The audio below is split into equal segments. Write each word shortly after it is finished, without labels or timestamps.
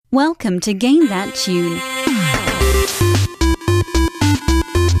Welcome to Gain That Tune.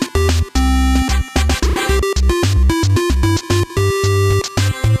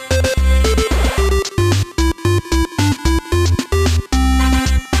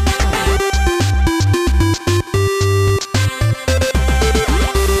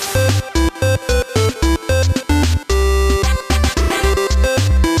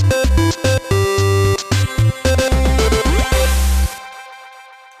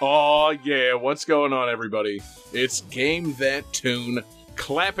 Yeah, what's going on, everybody? It's Game That Tune,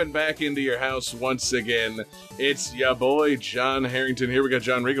 clapping back into your house once again. It's ya boy, John Harrington. Here we got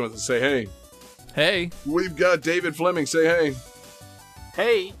John Regan with us. Say hey. Hey. We've got David Fleming. Say hey.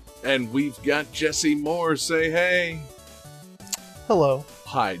 Hey. And we've got Jesse Moore. Say hey. Hello.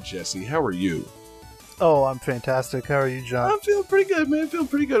 Hi, Jesse. How are you? Oh, I'm fantastic. How are you, John? I'm feeling pretty good, man. Feeling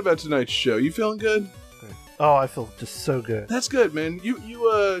pretty good about tonight's show. You feeling good? Oh, I feel just so good. That's good, man. You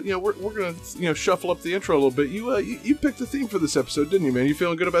know, we're gonna, shuffle up the intro a little bit. You picked the theme for this episode, didn't you, man? You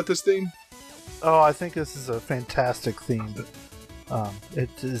feeling good about this theme? Oh, I think this is a fantastic theme.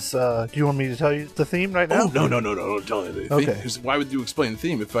 It is. Do you want me to tell you the theme right now? Oh, no. Don't tell me the theme. Okay. Because why would you explain the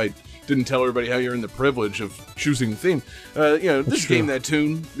theme if I didn't tell everybody how you're in the privilege of choosing the theme? This Game That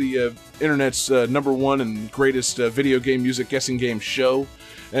Tune, the internet's number one and greatest video game music guessing game show.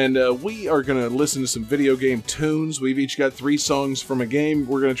 And we are going to listen to some video game tunes. We've each got 3 songs from a game.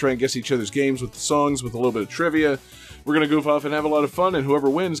 We're going to try and guess each other's games with the songs with a little bit of trivia. We're going to goof off and have a lot of fun, and whoever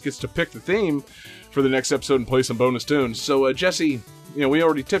wins gets to pick the theme for the next episode and play some bonus tunes. So, Jesse, we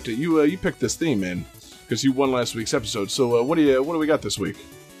already tipped it. You picked this theme, man, because you won last week's episode. So, what do we got this week?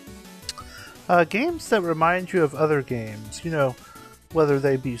 Games that remind you of other games. Whether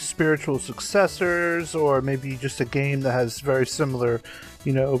they be spiritual successors or maybe just a game that has very similar,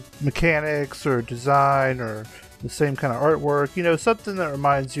 mechanics or design or the same kind of artwork, something that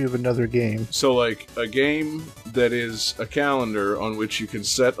reminds you of another game. So, like, a game that is a calendar on which you can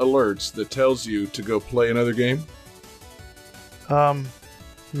set alerts that tells you to go play another game?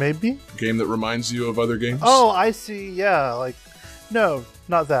 Maybe? A game that reminds you of other games? Oh, I see, yeah, no,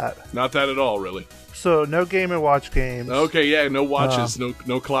 not that. Not that at all, really. So, no Game & Watch games. Okay, yeah, no watches,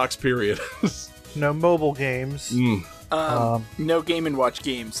 no clocks, period. No mobile games. No Game & Watch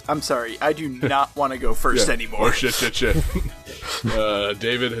games. I'm sorry, I do not want to go first anymore. Oh, shit.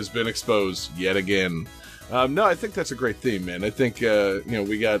 David has been exposed yet again. No, I think that's a great theme, man. I think,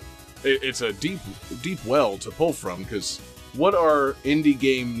 we got... It's a deep well to pull from, because what are indie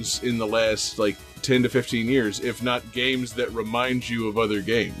games in the last, 10 to 15 years, if not games that remind you of other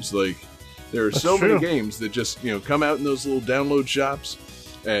games? There are so many games that just, come out in those little download shops,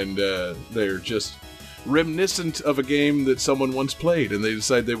 and they're just reminiscent of a game that someone once played, and they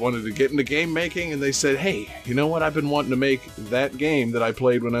decided they wanted to get into game making, and they said, hey, you know what, I've been wanting to make that game that I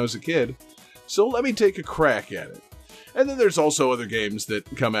played when I was a kid, so let me take a crack at it. And then there's also other games that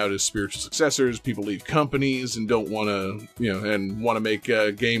come out as spiritual successors. People leave companies and don't want to, and want to make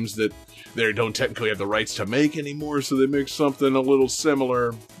games that they don't technically have the rights to make anymore, so they make something a little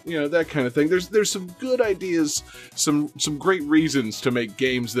similar, that kind of thing. There's some good ideas, some great reasons to make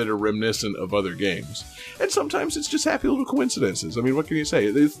games that are reminiscent of other games. And sometimes it's just happy little coincidences. I mean, what can you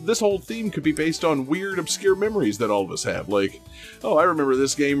say? This whole theme could be based on weird, obscure memories that all of us have. I remember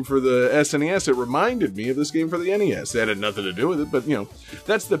this game for the SNES. It reminded me of this game for the NES. That had nothing to do with it, but,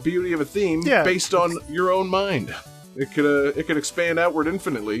 that's the beauty of a theme based on your own mind. It could expand outward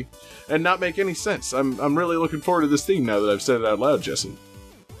infinitely and not make any sense. I'm really looking forward to this theme now that I've said it out loud, Jesse.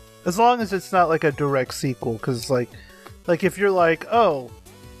 As long as it's not like a direct sequel, because if you're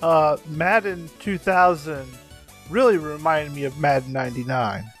Madden 2000 really reminded me of Madden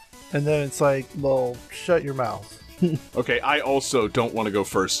 99, and then it's well, shut your mouth. Okay, I also don't want to go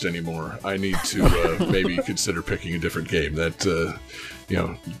first anymore. I need to maybe consider picking a different game. That,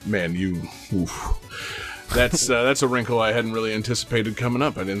 That's a wrinkle I hadn't really anticipated coming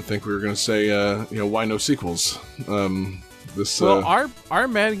up. I didn't think we were going to say, why no sequels? Are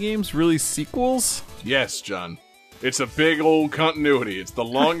Madden games really sequels? Yes, John. It's a big old continuity. It's the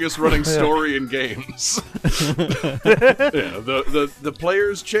longest running story in games. The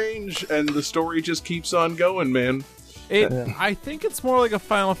players change and the story just keeps on going, man. I think it's more like a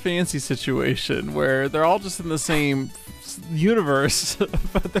Final Fantasy situation where they're all just in the same universe,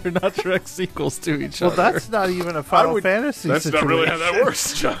 but they're not direct sequels to each other. Well, that's not even a Final Fantasy That's situation. not really how that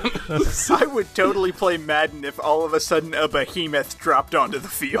works, John. I would totally play Madden if all of a sudden a behemoth dropped onto the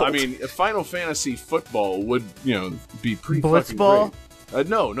field. I mean, Final Fantasy football would, be pretty Blitzball? fucking great.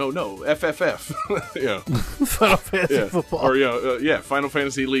 No, FFF. Yeah. Final Fantasy football. Or, Final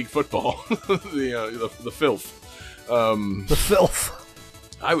Fantasy League football. The filth. The filth.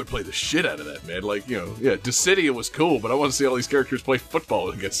 I would play the shit out of that, man. Like, yeah, Dissidia was cool, but I want to see all these characters play football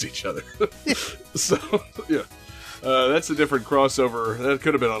against each other. So, yeah. That's a different crossover. That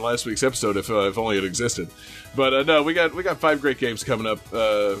could have been on last week's episode if only it existed. But no, we got 5 great games coming up.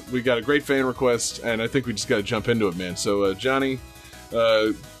 We got a great fan request, and I think we just got to jump into it, man. So, Johnny,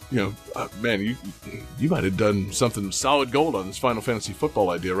 man, you might have done something solid gold on this Final Fantasy football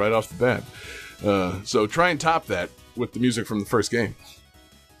idea right off the bat. So try and top that with the music from the first game.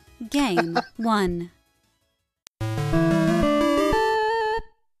 Game 1.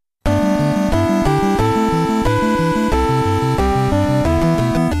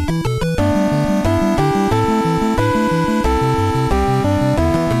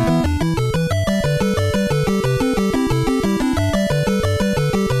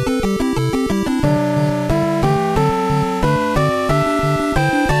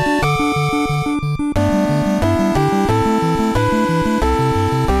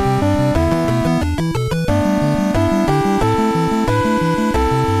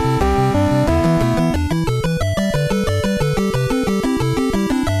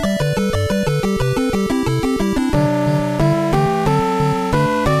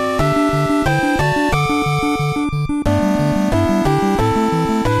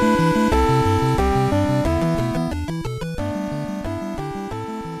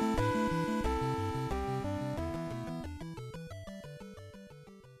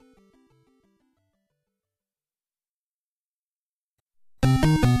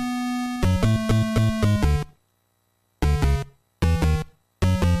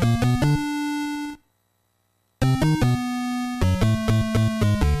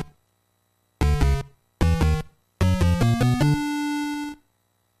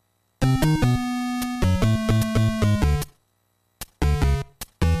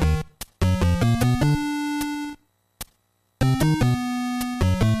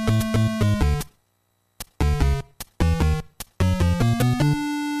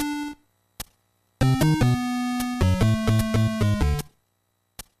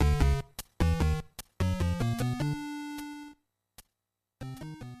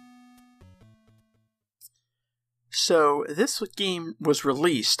 So, this game was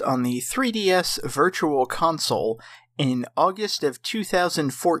released on the 3DS Virtual Console in August of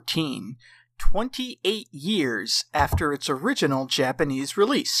 2014, 28 years after its original Japanese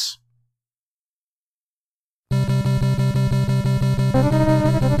release.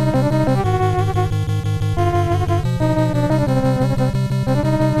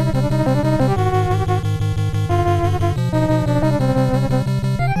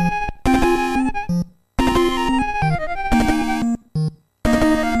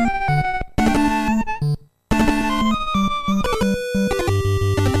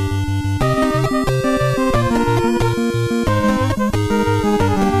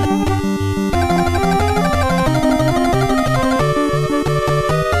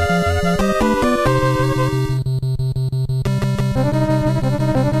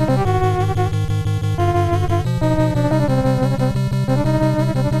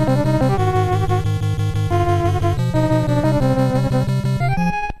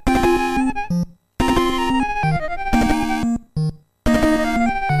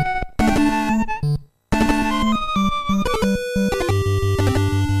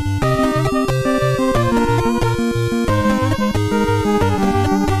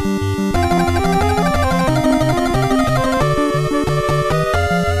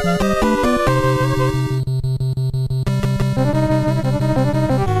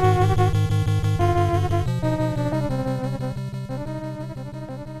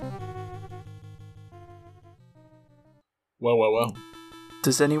 Well.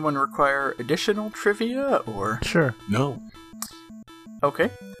 Does anyone require additional trivia, or...? Sure. No. Okay.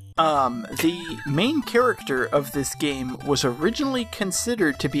 The main character of this game was originally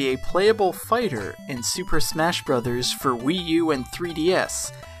considered to be a playable fighter in Super Smash Bros. For Wii U and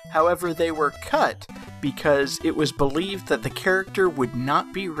 3DS. However, they were cut because it was believed that the character would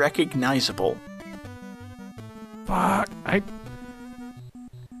not be recognizable. Fuck.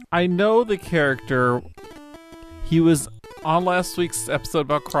 I know the character. He was on last week's episode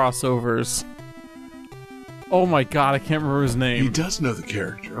about crossovers. Oh my god, I can't remember his name. He does know the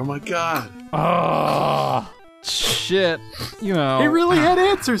character. Oh my god. Oh, shit. You know. He really had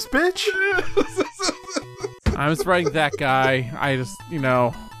answers, bitch! I was writing that guy. I just, I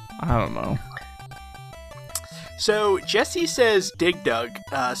don't know. So, Jesse says Dig Dug,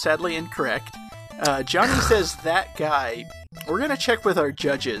 sadly incorrect. Johnny says that guy. We're going to check with our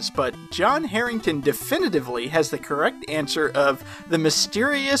judges, but John Harrington definitively has the correct answer of the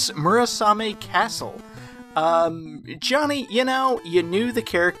mysterious Murasame Castle. Johnny, you knew the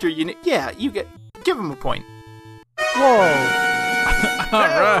character. You give him a point. Whoa.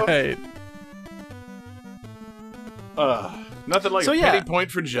 All right. Nothing like So, a yeah. penny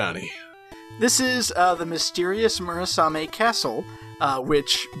point for Johnny. This is the mysterious Murasame Castle,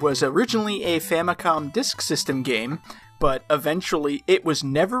 which was originally a Famicom Disk System game, but eventually it was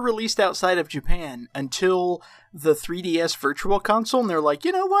never released outside of Japan until the 3DS Virtual Console, and they're like,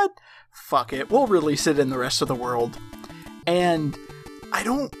 you know what? Fuck it, we'll release it in the rest of the world. And I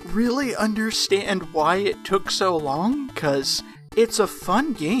don't really understand why it took so long, because it's a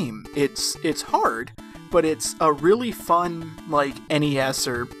fun game. It's hard, but it's a really fun, like, NES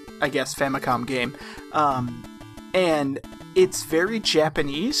or, I guess, Famicom game. And it's very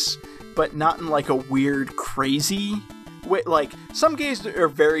Japanese, but not in, like, a weird, crazy way. Like, some games are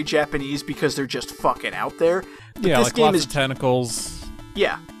very Japanese because they're just fucking out there. But Yeah, this like game lots is... of tentacles.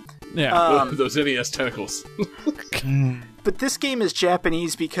 Yeah. Yeah. Those NES tentacles. But this game is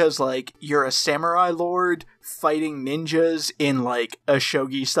Japanese because, like, you're a samurai lord fighting ninjas in, like, a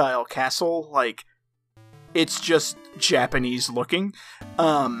shogi-style castle. Like, it's just Japanese looking.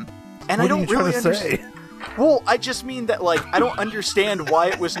 And What I are don't you trying really to say? understand. Well, I just mean that, like, I don't understand why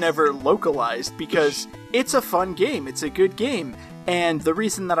it was never localized, because it's a fun game. It's a good game. And the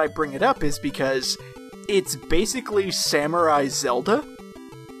reason that I bring it up is because it's basically Samurai Zelda.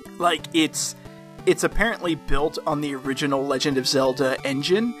 Like, it's apparently built on the original Legend of Zelda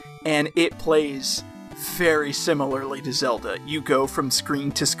engine, and it plays very similarly to Zelda. You go from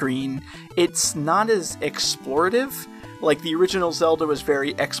screen to screen. It's not as explorative. Like, the original Zelda was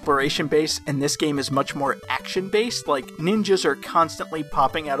very exploration-based, and this game is much more action-based. Like, ninjas are constantly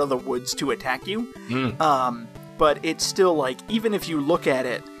popping out of the woods to attack you. But it's still, like, even if you look at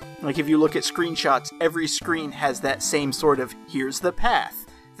it, like, if you look at screenshots, every screen has that same sort of, here's the path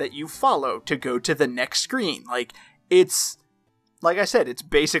that you follow to go to the next screen. Like, it's, like I said, it's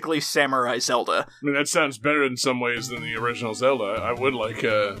basically Samurai Zelda. I mean, that sounds better in some ways than the original Zelda. I would like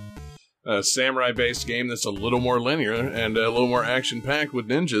a samurai-based game that's a little more linear and a little more action-packed with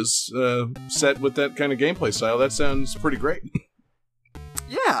ninjas set with that kind of gameplay style. That sounds pretty great.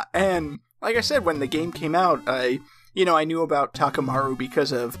 Yeah, and like I said, when the game came out, I knew about Takamaru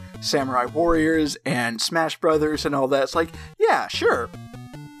because of Samurai Warriors and Smash Brothers and all that. It's like, yeah, sure.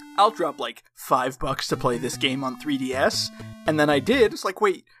 I'll drop like $5 to play this game on 3DS. And then I did. It's like,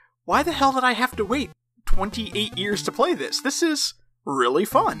 wait, why the hell did I have to wait 28 years to play this? This is really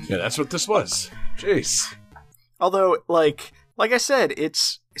fun. Yeah, that's what this was. Jeez. Although, like I said,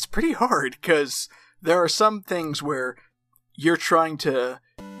 it's pretty hard, because there are some things where you're trying to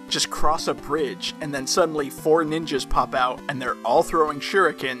just cross a bridge, and then suddenly 4 ninjas pop out, and they're all throwing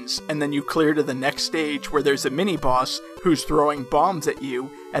shurikens, and then you clear to the next stage where there's a mini-boss who's throwing bombs at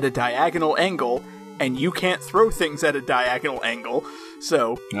you at a diagonal angle, and you can't throw things at a diagonal angle,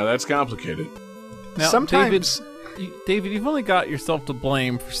 so... Now that's complicated. Now, sometimes... David, you've only got yourself to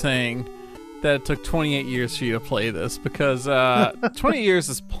blame for saying that it took 28 years for you to play this, because 20 years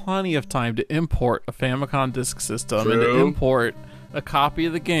is plenty of time to import a Famicom Disk System and to True. import a copy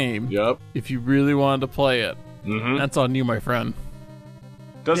of the game. Yep. If you really wanted to play it. Mm-hmm. That's on you, my friend.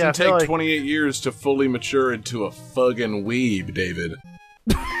 Doesn't Yeah, I feel take like- 28 years to fully mature into a fucking weeb, David.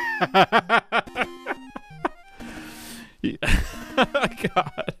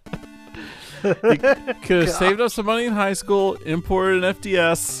 God. You could have saved up some money in high school, imported an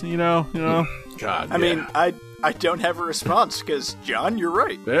FDS, you know. God, I mean, I don't have a response, because, John, you're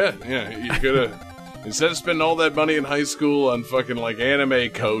right. Yeah, you could have... Instead of spending all that money in high school on fucking, like, anime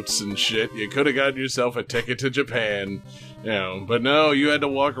coats and shit, you could have gotten yourself a ticket to Japan, But no, you had to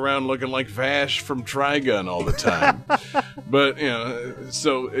walk around looking like Vash from Trigun all the time. But,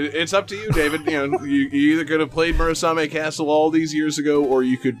 so it's up to you, David. You either could have played Murasame Castle all these years ago, or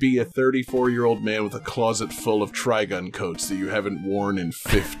you could be a 34-year-old man with a closet full of Trigun coats that you haven't worn in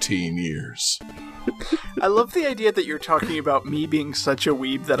 15 years. I love the idea that you're talking about me being such a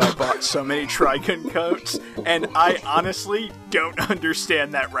weeb that I bought so many Trigun coats, and I honestly don't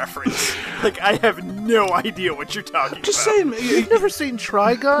understand that reference. Like, I have no idea what you're talking Just about. saying, You've never seen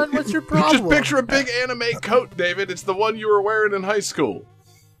Trigun? What's your problem? just picture a big anime coat, David. It's the one you were wearing in high school.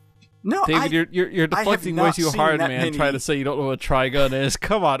 No, David, you're I have deflecting way not too seen hard, that man, many. trying to say you don't know what Trigun is.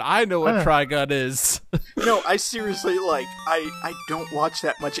 Come on, I know what Trigun is. No, I seriously, like, I don't watch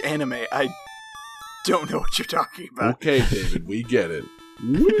that much anime. I don't know what you're talking about. Okay, David, we get it.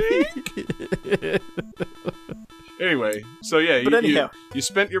 Anyway, so yeah, But anyhow. you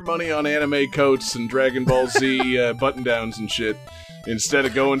spent your money on anime coats and Dragon Ball Z button downs and shit. instead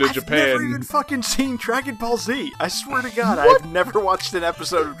of going to I've Japan. never even fucking seen Dragon Ball Z. I swear to God, I've never watched an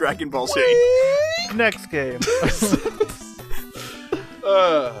episode of Dragon Ball Z. Next game.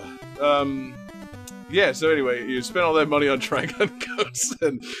 Yeah, so anyway, you spent all that money on Trigun codes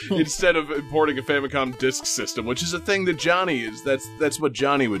and instead of importing a Famicom disk system, which is a thing that Johnny is. That's what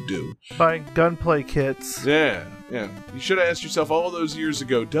Johnny would do. Buying gunplay kits. Yeah. You should have asked yourself all those years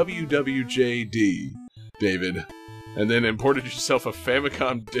ago, WWJD, David, and then imported yourself a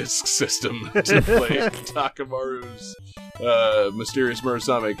Famicom disk system to play Takamaru's Mysterious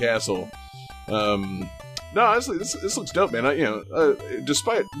Murasame Castle. No, honestly, this looks dope, man.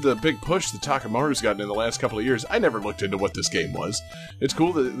 Despite the big push that Takamaru's gotten in the last couple of years, I never looked into what this game was. It's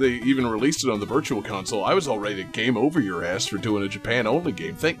cool that they even released it on the Virtual Console. I was all ready to game over your ass for doing a Japan-only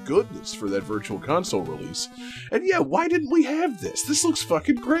game. Thank goodness for that Virtual Console release. And yeah, why didn't we have this? This looks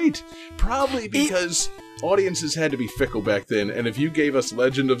fucking great. Probably because audiences had to be fickle back then, and if you gave us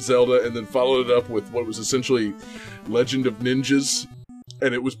Legend of Zelda and then followed it up with what was essentially Legend of Ninjas,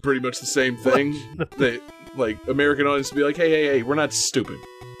 and it was pretty much the same thing, American audience would be like, hey, we're not stupid.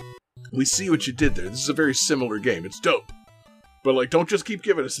 We see what you did there. This is a very similar game. It's dope. But, don't just keep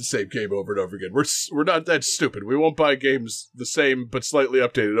giving us the same game over and over again. We're not that stupid. We won't buy games the same, but slightly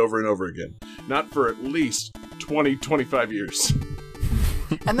updated over and over again. Not for at least 20, 25 years.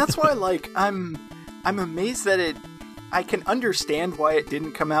 And that's why, I'm amazed that I can understand why it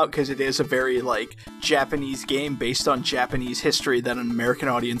didn't come out, because it is a very, Japanese game based on Japanese history that an American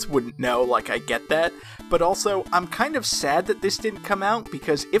audience wouldn't know. I get that. But also, I'm kind of sad that this didn't come out,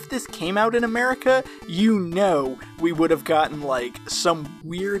 because if this came out in America, we would have gotten, some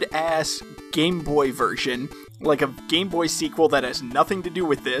weird-ass Game Boy version, a Game Boy sequel that has nothing to do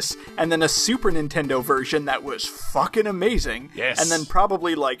with this, and then a Super Nintendo version that was fucking amazing. Yes. And then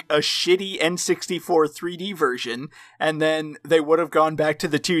probably, a shitty N64 3D version, and then they would have gone back to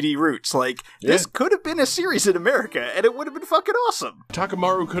the 2D roots. This could have been a series in America, and it would have been fucking awesome.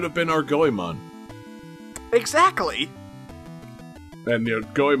 Takamaru could have been our Goemon. Exactly. And,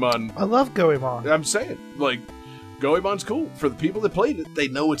 Goemon... I love Goemon. I'm saying, Goemon's cool. For the people that played it, they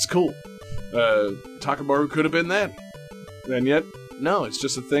know it's cool. Takamaru could have been that. And yet, no, it's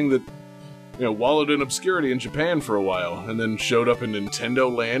just a thing that, wallowed in obscurity in Japan for a while, and then showed up in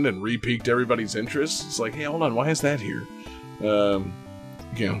Nintendo Land and re-piqued everybody's interest. It's like, hey, hold on, why is that here? There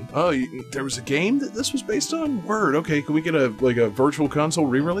was a game that this was based on? Word, okay, can we get a Virtual Console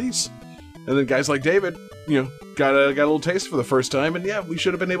re-release? And then guys like David, got a little taste for the first time, and yeah, we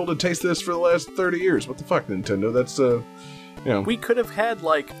should have been able to taste this for the last 30 years. What the fuck, Nintendo? That's, We could have had,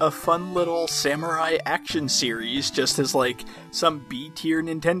 a fun little samurai action series, just as, some B-tier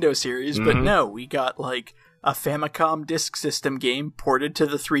Nintendo series, but no, we got, a Famicom Disk System game ported to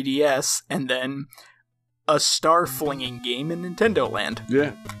the 3DS, and then a star-flinging game in Nintendo Land.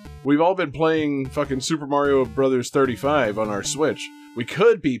 Yeah. We've all been playing fucking Super Mario Bros. 35 on our Switch. We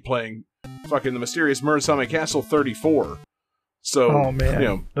could be playing fucking the Mysterious Murasame Castle 34. So, oh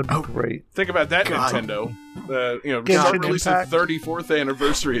man, that'd be great. Think about that, God. Nintendo. Start releasing 34th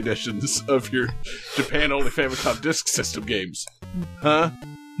anniversary editions of your Japan-only Famicom Disk System games. Huh?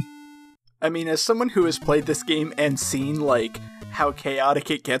 I mean, as someone who has played this game and seen, how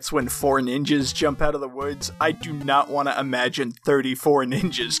chaotic it gets when 4 ninjas jump out of the woods, I do not want to imagine 34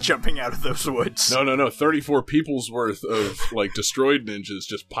 ninjas jumping out of those woods. No. 34 people's worth of, destroyed ninjas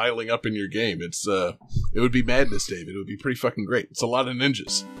just piling up in your game. It would be madness, David. It would be pretty fucking great. It's a lot of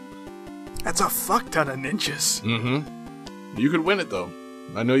ninjas. That's a fuck ton of ninjas. Mm-hmm. You could win it, though.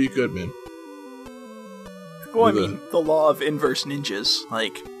 I know you could, man. Well, I mean, the law of inverse ninjas.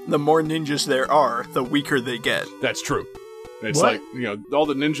 The more ninjas there are, the weaker they get. That's true. It's all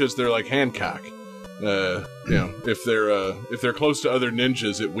the ninjas, they're like Hancock. If they're close to other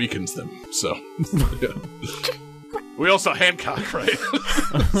ninjas, it weakens them. So, yeah. We all saw Hancock, right?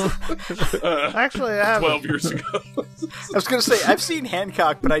 Actually, I haven't. 12 years ago. I was going to say, I've seen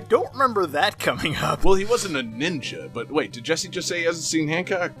Hancock, but I don't remember that coming up. Well, he wasn't a ninja, but wait, did Jesse just say he hasn't seen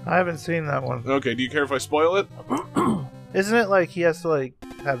Hancock? I haven't seen that one. Okay, do you care if I spoil it? Isn't it he has to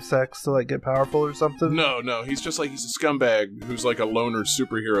have sex to get powerful or something? No, he's just he's a scumbag who's a loner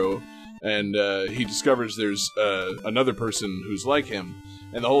superhero, and he discovers there's another person who's like him,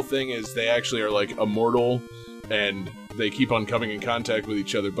 and the whole thing is they actually are immortal, and they keep on coming in contact with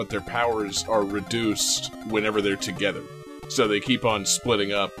each other, but their powers are reduced whenever they're together, so they keep on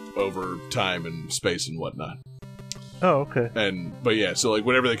splitting up over time and space and whatnot. Oh, okay. But yeah, so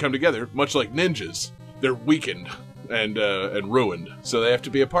whenever they come together, much like ninjas, they're weakened and ruined, so they have to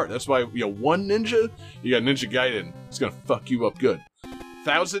be apart. That's why one ninja, you got Ninja Gaiden, it's gonna fuck you up good.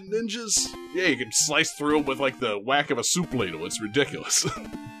 1,000 ninjas? Yeah, you can slice through them with, like, the whack of a soup ladle. It's ridiculous.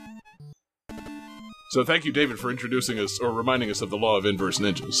 So thank you, David, for introducing us, or reminding us of the law of inverse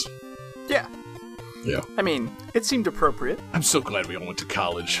ninjas. Yeah. Yeah. I mean, it seemed appropriate. I'm so glad we all went to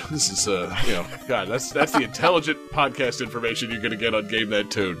college. This is, God, that's the intelligent podcast information you're gonna get on Game That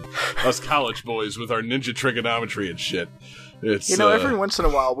Tune. Us college boys with our ninja trigonometry and shit. It's, every once in a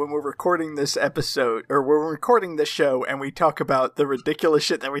while when we're recording this episode, or we're recording this show, and we talk about the ridiculous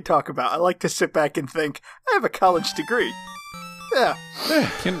shit that we talk about, I like to sit back and think, I have a college degree. Yeah.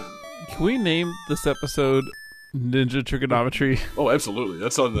 Can we name this episode Ninja Trigonometry? Oh, absolutely.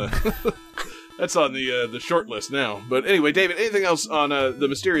 That's on the... That's on the short list now. But anyway, David, anything else on the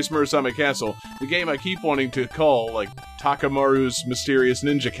Mysterious Murasame Castle? The game I keep wanting to call, like, Takamaru's Mysterious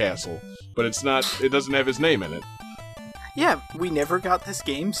Ninja Castle. But it's not, it doesn't have his name in it. Yeah, we never got this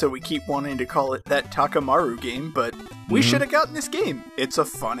game, so we keep wanting to call it that Takamaru game, but we should have gotten this game. It's a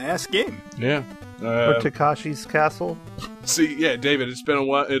fun-ass game. Yeah. Or Takashi's Castle. See, yeah, David, it's been a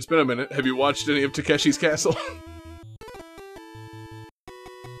while. It's been a minute. Have you watched any of Takeshi's Castle?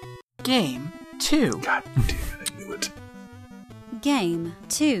 Game 2. God damn it, I knew it. Game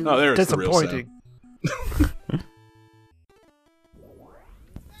 2. Oh, there's the real sound. Disappointing.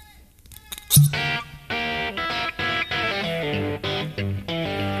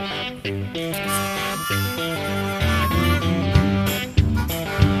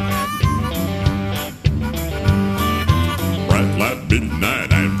 Bright light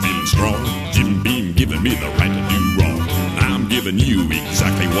midnight, I'm feeling strong. Jim Beam giving me the right to do wrong. I'm giving you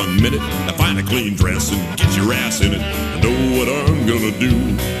exactly 1 minute to find a clean dress and get your ass in it. I know what I'm gonna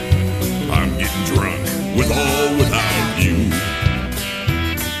do. I'm getting drunk with or without you.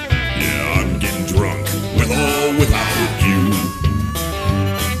 Yeah, I'm getting drunk with or without you.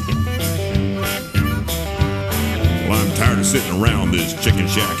 Well, I'm tired of sitting around this chicken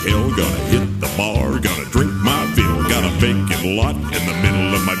shack hell. Gonna hit the bar, gonna drink my fill. Got a vacant lot in the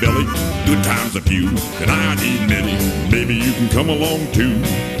middle of my belly. Good times a few, and I need many. Maybe you can come along too.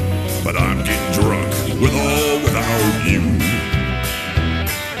 But I'm getting drunk with or without you.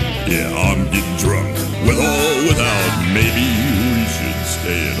 Yeah, I'm getting drunk with or without. Maybe we should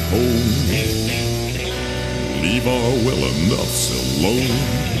stay at home. Leave our well-enoughs alone.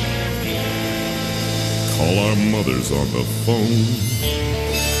 Call our mothers on the phone.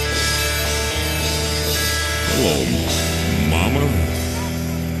 Hello, Mama.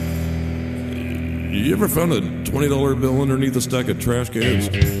 You ever found a $20 bill underneath a stack of trash cans?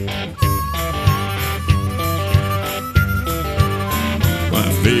 My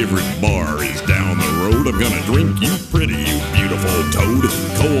favorite bar is down the road. I'm gonna drink you pretty, you beautiful toad.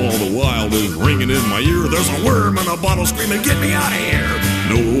 Call all the while is ringing in my ear. There's a worm in a bottle screaming, get me out of here.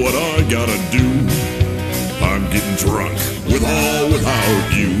 Know what I gotta do? I'm getting drunk with or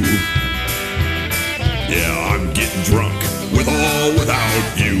without you. Yeah, I'm getting drunk with or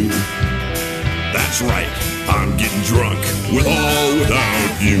without you. That's right, I'm getting drunk with or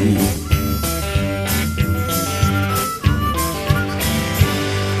without you.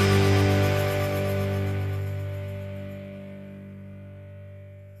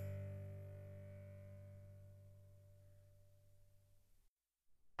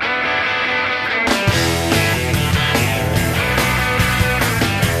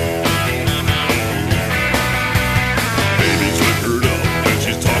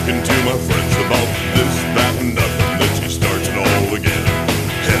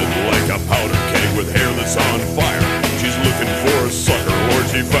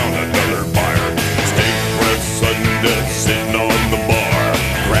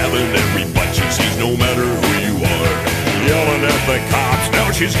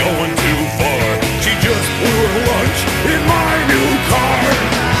 She's going too far. She just blew her lunch in my new car.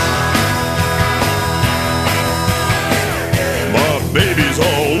 My baby's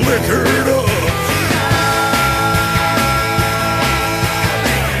all liquored up.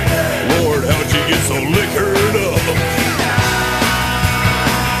 Lord, how'd she get so liquored up?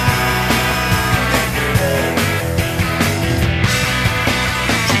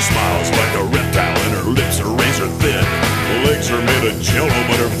 She smiles like a reptile and her lips are razor thin. Legs are made of jello,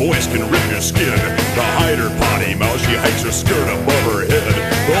 but her voice can rip your skin. To hide her potty mouth, she hikes her skirt above her head.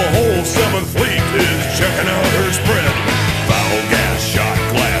 The whole 7th Fleet is checking out her spread. Foul gas shot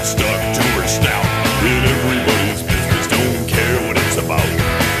glass stuck to her snout. In everybody's business, don't care what it's about.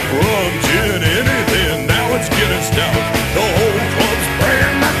 Rum, gin, anything, now it's getting stout. The whole club's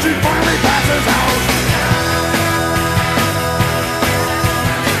praying that she finally passes out.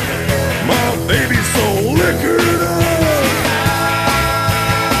 My baby's so liquored up.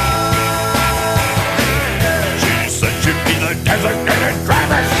 As a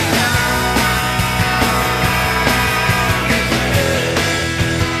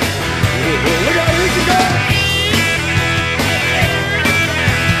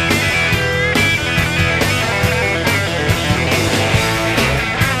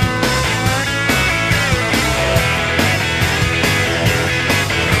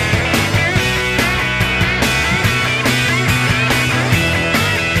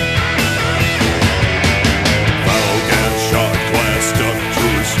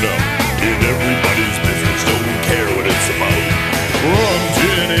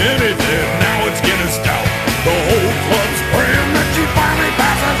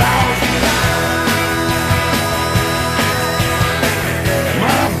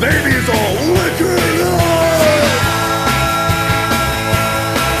baby's all liquored up.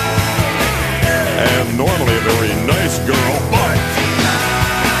 And normally a very nice girl, but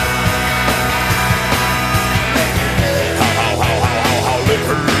how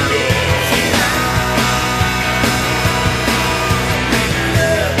liquored up.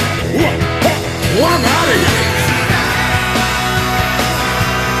 Well, I'm out of here.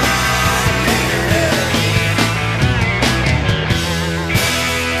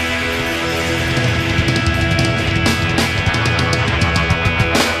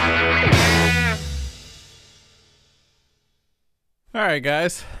 Alright,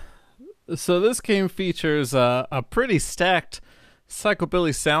 guys. So this game features a pretty stacked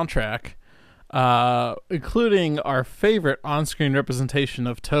Psychobilly soundtrack, including our favorite on-screen representation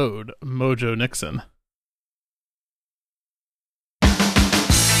of Toad, Mojo Nixon.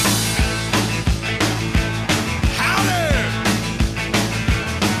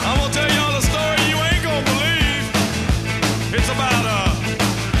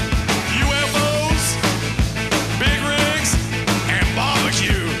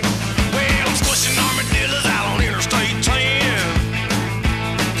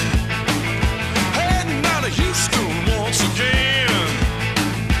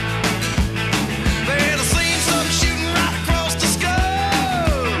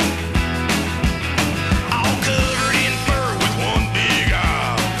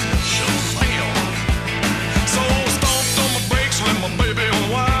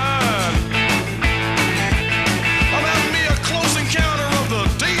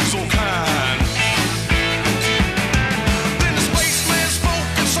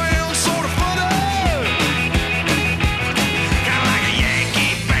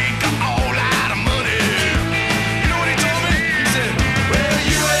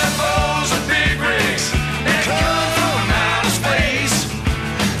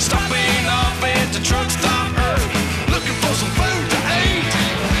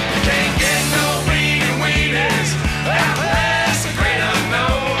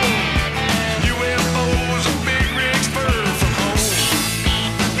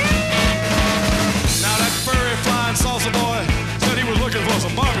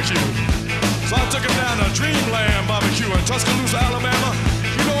 Tuscaloosa, Alabama.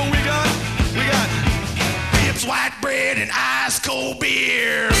 You know what we got? We got Pips white bread and ice cold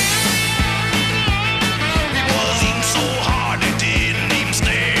beer. He was eating so hard they didn't even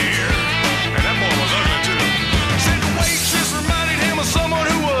stare. And that boy was ugly too. Said the waitress reminded him of someone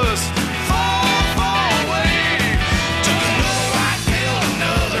who was far, far away. Took another white pill,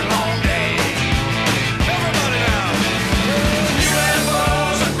 another long day. Everybody now.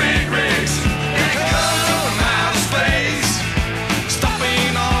 UFOs and big rigs, they come from outer space.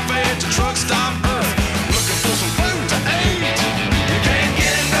 Stopping off at the truck stop Earth, looking for some food to eat. You can't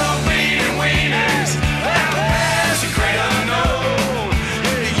get no bleeding wieners out past the great unknown.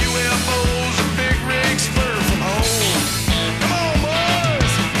 Yeah, UFOs and big rigs fur from home. Come on,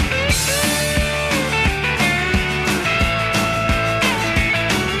 boys.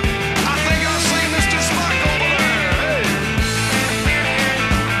 I think I've seen Mr. Spock over there. Hey.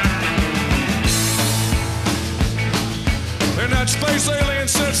 And that space alien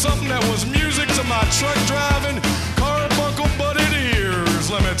said something that was music to my truck driving, carbuncle butted ears,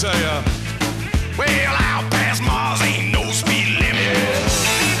 let me tell ya. Well, out past Mars ain't no speed limit.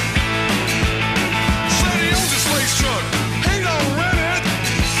 Said he owns a space truck, he don't rent it.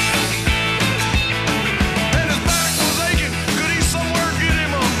 And his back was aching, could he somewhere get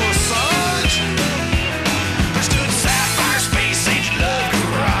him a massage? There stood Sapphire Space Age Love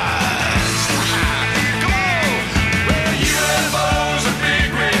Garage. Come on! Well, UFOs and big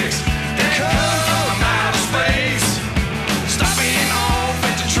rigs, they come from outer space. Stopping off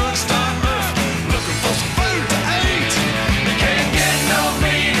at the truck stop Earth, looking for some food to eat. They can't get no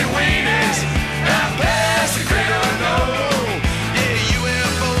bleeding wieners out past the great unknown. Yeah,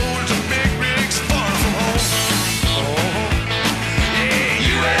 UFOs and big rigs far from home. Yeah,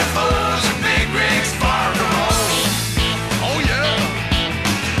 UFOs and big rigs far from home. Oh yeah.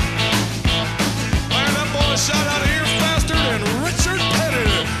 Man, that boy shot out of here faster than Richard Petty.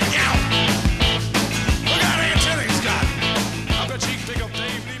 Yow. Look how many antenna he's got. I bet you can pick up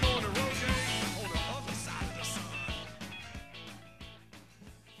Dave Nemo in the road game on the other side of the sun.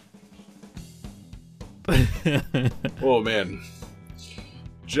 Oh man,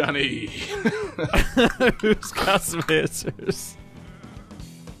 Johnny. Who's got some answers?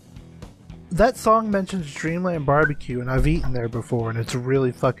 That song mentions Dreamland Barbecue, and I've eaten there before, and it's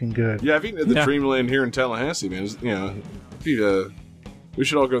really fucking good. Yeah, I've eaten at the Yeah. Dreamland here in Tallahassee, man. You know, we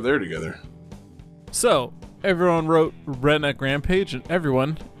should all go there together. So, everyone wrote Redneck Rampage, and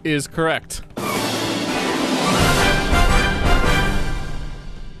everyone is correct.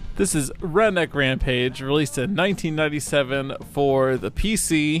 This is Redneck Rampage, released in 1997 for the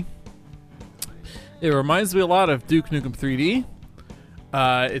PC. It reminds me a lot of Duke Nukem 3D.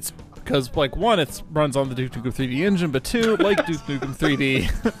 It's because, like, one, it runs on the Duke Nukem 3D engine, but two, like Duke Nukem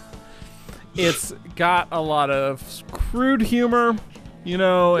 3D, it's got a lot of crude humor, you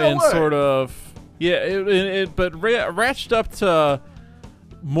know, and sort of, yeah, but ratcheted up to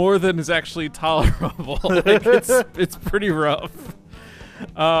more than is actually tolerable. Like, it's pretty rough.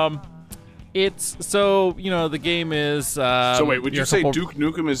 It's so, you know, the game is so wait, would you say Duke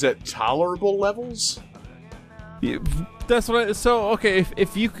Nukem is at tolerable levels? That's what okay,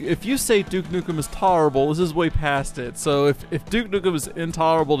 if you say Duke Nukem is tolerable, this is way past it. So if Duke Nukem is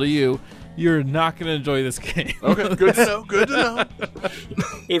intolerable to you, you're not going to enjoy this game. Okay, good to know, good to know.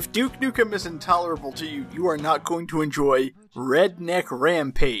 If Duke Nukem is intolerable to you, you are not going to enjoy Redneck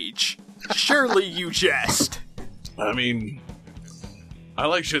Rampage. Surely you jest. I mean, I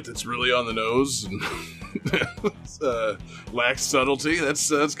like shit that's really on the nose and lacks subtlety. That's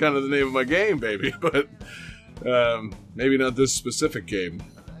kind of the name of my game, baby. But maybe not this specific game.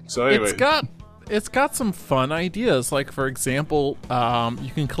 So anyway, it's got some fun ideas. Like, for example,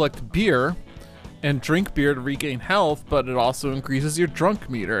 you can collect beer and drink beer to regain health, but it also increases your drunk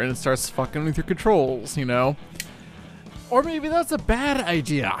meter and it starts fucking with your controls. You know, or maybe that's a bad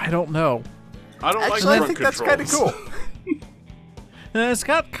idea. I don't know. I don't Actually, like I drunk think controls. that's kind of cool. And it's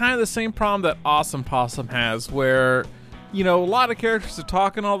got kind of the same problem that Awesome Possum has, where, you know, a lot of characters are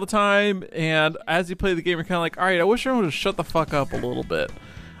talking all the time, and as you play the game, you're kind of like, all right, I wish everyone would shut the fuck up a little bit.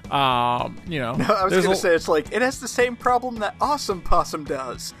 You know, I was going to say, it's like, it has the same problem that Awesome Possum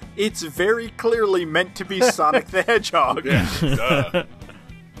does. It's very clearly meant to be Sonic the Hedgehog. Yeah,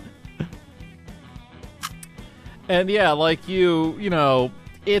 and yeah, like you know,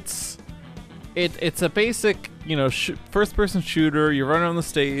 it's a basic, you know, first-person shooter. You run around the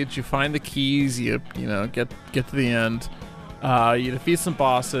stage, you find the keys, you know, get to the end, you defeat some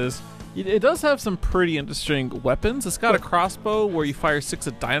bosses. It does have some pretty interesting weapons. It's got a crossbow where you fire 6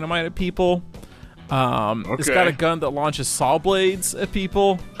 of dynamite at people. It's got a gun that launches saw blades at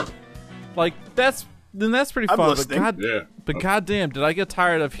people. Like, that's pretty fun. But goddamn, did I get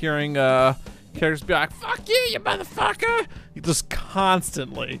tired of hearing characters be like, "Fuck you motherfucker!" Just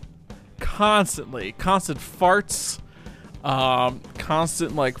constant farts,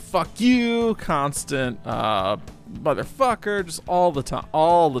 constant like "fuck you," constant motherfucker, just all the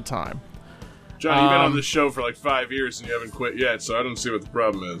time. Johnny, you've been on this show for like 5 years and you haven't quit yet, so I don't see what the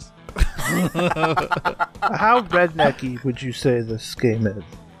problem is. How rednecky would you say this game is?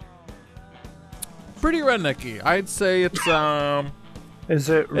 Pretty rednecky. I'd say it's Is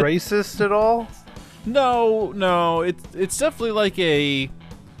it racist at all? No, it's definitely like a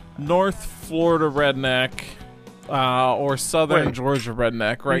North Florida redneck, or Southern Wait. Georgia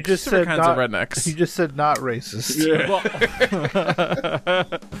redneck, right? You just Different said kinds not, of rednecks. You just said not racist. Yeah. Well,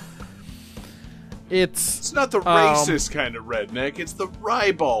 It's not the racist kind of redneck, it's the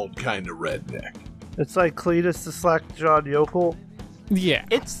ribald kind of redneck. It's like Cletus the Slack-jawed yokel. yeah.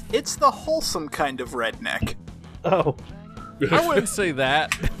 It's the wholesome kind of redneck. Oh. I wouldn't say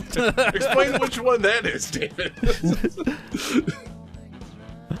that. Explain which one that is, David.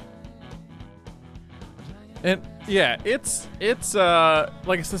 And yeah, it's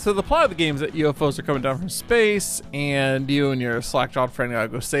like I said, so the plot of the game is that UFOs are coming down from space, and you and your slack-jawed friend gotta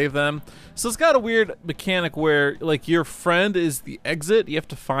go save them. So it's got a weird mechanic where, like, your friend is the exit. You have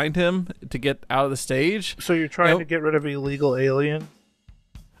to find him to get out of the stage. So you're trying to get rid of illegal alien?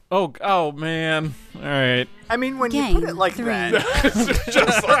 Oh man! All right. I mean, when Game you put it like 3. that,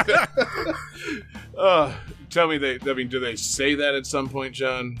 Just like that. Tell me, do they say that at some point,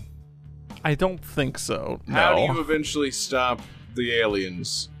 John? I don't think so. How do No. you eventually stop the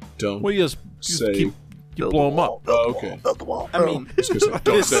aliens? Don't Well, you just say. you blow them up. Oh, okay. I mean,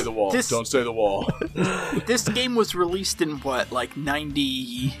 Don't say the wall. Don't say the wall. this game was released in what, like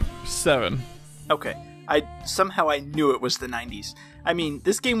 90? 7. Okay. I knew it was the 90s. I mean,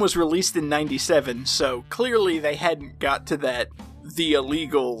 this game was released in 97, so clearly they hadn't got to that the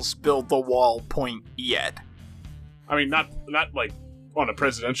illegals build the wall point yet. I mean, not like on a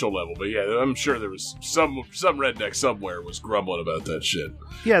presidential level, but yeah, I'm sure there was some redneck somewhere was grumbling about that shit.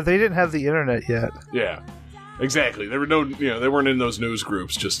 Yeah, they didn't have the internet yet. Yeah, exactly. There were they weren't in those news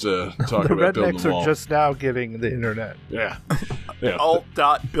groups just talking The about building rednecks the wall. are just now getting the internet. Yeah.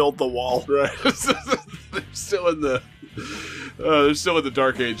 Build the wall. Right. They're still in the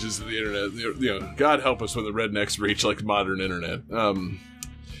dark ages of the internet. God help us when the rednecks reach like modern internet.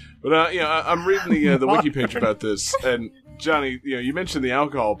 But I'm reading the wiki page about this, and Johnny, you mentioned the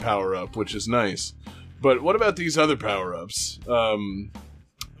alcohol power up, which is nice. But what about these other power ups?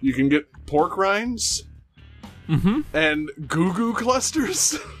 You can get pork rinds and goo goo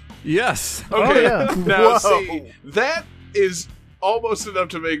clusters. Yes. Okay, yeah. now Whoa. see, that is almost enough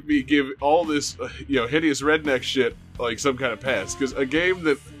to make me give all this, hideous redneck shit like some kind of pass. Because a game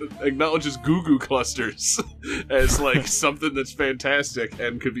that acknowledges goo goo clusters as like something that's fantastic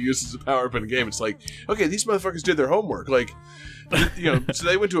and could be used as a power up in a game, it's like, okay, these motherfuckers did their homework. Like, so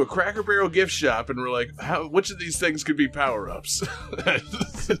they went to a Cracker Barrel gift shop and were like, which of these things could be power ups?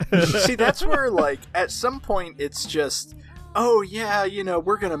 See, that's where, like, at some point it's just, oh yeah,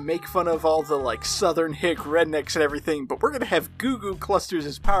 we're gonna make fun of all the, like, southern hick rednecks and everything, but we're gonna have goo goo clusters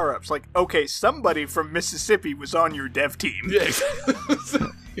as power-ups. Like, okay, somebody from Mississippi was on your dev team. Yeah, exactly.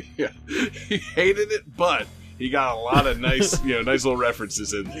 Yeah. He hated it, but he got a lot of nice, nice little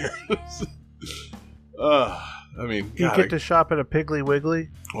references in there. I mean, You God, get to shop at a Piggly Wiggly.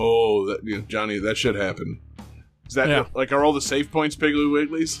 Johnny, that should happen. Is that like, are all the save points Piggly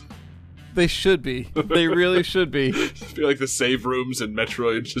Wigglies? They should be. They really should be. Feel like the save rooms in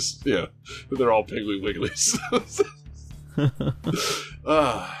Metroid, just they're all Piggly Wigglies.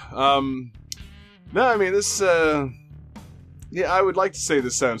 No, I mean this. I would like to say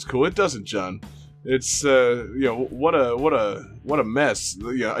this sounds cool. It doesn't, John. It's what a mess.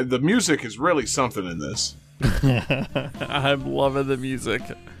 The music is really something in this. I'm loving the music.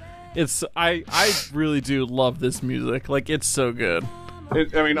 I really do love this music. Like, it's so good.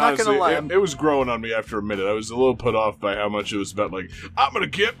 Not gonna lie, honestly, it was growing on me after a minute. I was a little put off by how much it was about, like, I'm gonna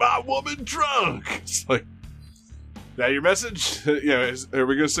get my woman drunk. It's like, that your message? Are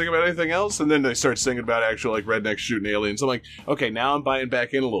we gonna sing about anything else? And then they start singing about actual, like, rednecks shooting aliens. I'm like, okay, now I'm buying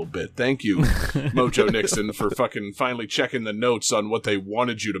back in a little bit. Thank you, Mojo Nixon, for fucking finally checking the notes on what they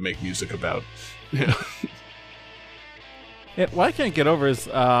wanted you to make music about. Yeah. What I can't get over is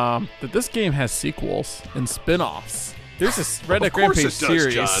that this game has sequels and spin-offs. There's this Redneck Rampage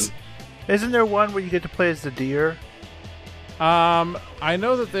series. John. Isn't there one where you get to play as the deer? I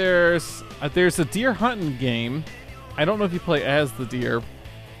know that there's a deer hunting game. I don't know if you play as the deer,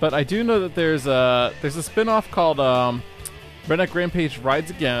 but I do know that there's a spin-off called Redneck Rampage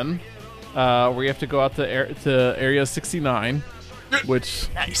Rides Again, where you have to go out to Area 69, which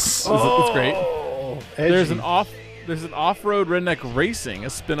Nice. is great. Edgy. There's an off-road redneck racing, a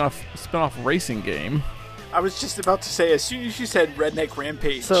spin-off racing game. I was just about to say, as soon as you said Redneck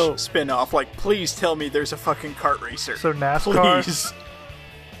Rampage So- spin-off, like, please tell me there's a fucking kart racer. So NASCAR? Please.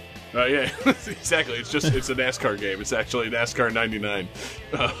 Yeah, exactly. It's a NASCAR game. It's actually NASCAR 99.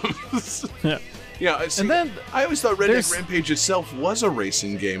 Yeah. Yeah, see, And then I always thought Redneck there's- Rampage itself was a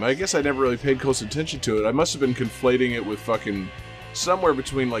racing game. I guess I never really paid close attention to it. I must have been conflating it with fucking somewhere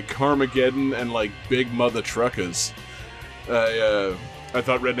between like Carmageddon and like Big Mother Truckers. I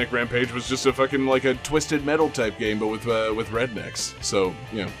thought Redneck Rampage was just a fucking like a Twisted Metal type game, but with rednecks. So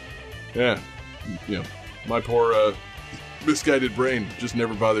my poor misguided brain just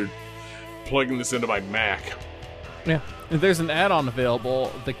never bothered plugging this into my Mac. Yeah. And there's an add-on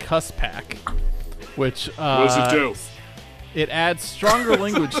available, the Cuss Pack, which What does it do? it adds stronger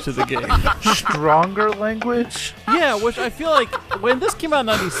language to the game. Stronger language? Yeah, which I feel like when this came out in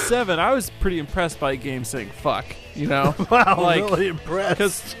 '97, I was pretty impressed by a game saying "fuck." Wow, like, really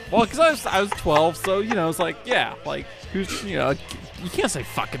impressed. Because I was 12, so it's like, yeah, like who's you can't say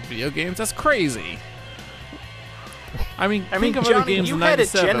 "fuck" in video games. That's crazy. I mean, think of other Johnny, games you in had a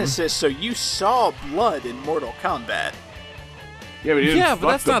 '97. Genesis, so you saw blood in Mortal Kombat. Yeah, but, he didn't Yeah, fuck but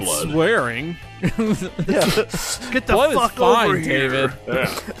that's the not blood. swearing. Get the Blood fuck is fine, over here. David. Yeah.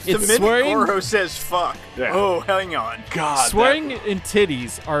 The It's minute swearing. Goro says fuck. Yeah. Oh, hang on. God, Swearing and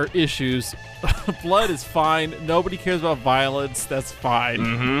titties are issues. Blood is fine. Nobody cares about violence. That's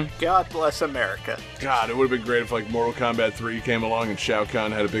fine. God bless America. God, it would have been great if like Mortal Kombat 3 came along and Shao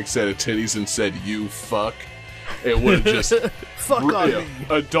Kahn had a big set of titties and said, "You fuck." It would have just Fuck on me.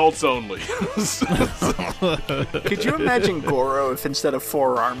 adults only. Could you imagine Goro if instead of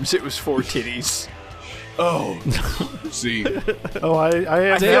 4 arms it was 4 titties? Oh, see, Oh, I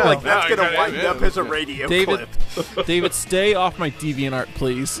am I feel now. like that's No, gonna I wind kinda- up as a radio David, clip. David, stay off my DeviantArt,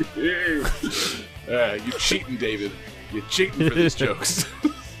 please. you cheating, David. You're cheating for these jokes.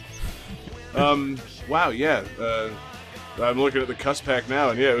 Wow, yeah. I'm looking at the Cuss Pack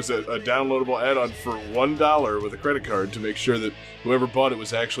now, and yeah, it was a downloadable add-on for $1 with a credit card to make sure that whoever bought it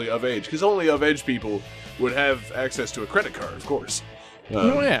was actually of age, because only of age people would have access to a credit card, of course.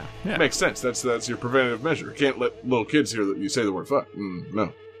 Oh yeah. Makes sense. That's your preventative measure. You can't let little kids hear that you say the word fuck.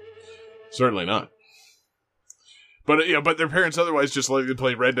 No. Certainly not. But but their parents otherwise just letting them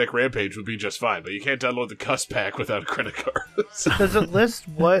play Redneck Rampage would be just fine. But you can't download the cuss pack without a credit card. Does it list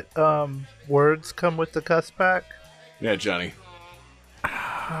what words come with the cuss pack? Yeah, Johnny.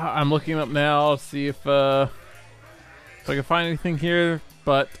 I'm looking up now to see if I can find anything here,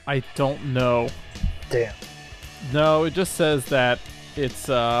 but I don't know. Damn. No, it just says that it's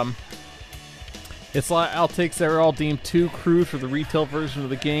like outtakes that are all deemed too crude for the retail version of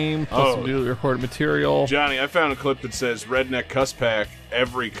the game, plus some newly recorded material. Johnny, I found a clip that says Redneck Cuss Pack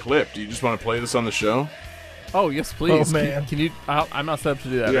every clip. Do you just want to play this on the show? Oh, yes, please. Oh, man. Can you? I'm not set up to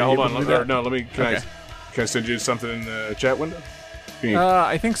do that. Yeah, Are hold you on. able to do that? Let me. Can Okay. I send you something in the chat window? Can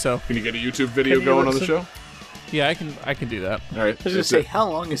I think so. you get a YouTube video Can you going on the listen? show? Yeah, I can do that. All right. I was gonna say, how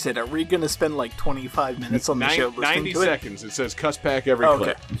long is it? Are we gonna spend like 25 minutes on the show listening 90 to it? seconds. It says Cuss Pack every Oh,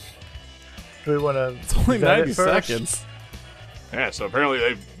 clip. okay. Do we want to? It's only 90 seconds. Yeah, so apparently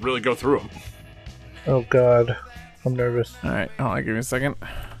they really go through them. Oh God, I'm nervous. All right, hold on, give me a second.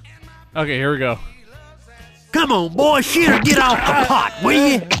 Okay, here we go. Come on, boy, shit or get off the pot, will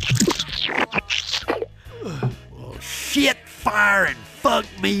you? Well, shit, fire, and fuck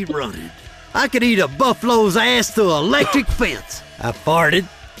me running. I could eat a buffalo's ass through an electric fence. I farted,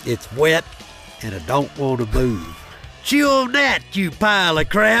 it's wet, and I don't want to move. Chew on that, you pile of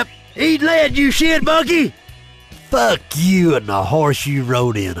crap. Eat lead, you shit monkey. Fuck you and the horse you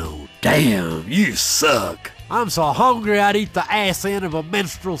rode in on. Damn, you suck. I'm so hungry I'd eat the ass end of a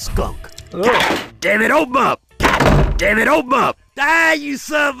menstrual skunk. God damn it, open up! God damn it, open up! Die, you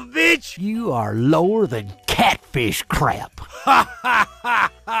son of a bitch! You are lower than catfish crap. Ha ha ha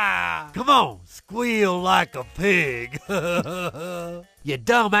ha! Come on, squeal like a pig. You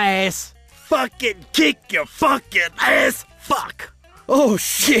dumb ass. Fucking kick your fucking ass. Fuck. Oh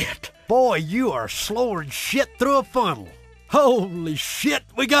shit. Boy, you are slowing shit through a funnel. Holy shit,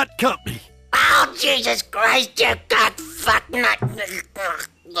 we got company. Oh, Jesus Christ, you got fuck nut. I'm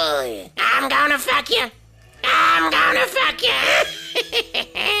gonna fuck you. I'm gonna fuck you.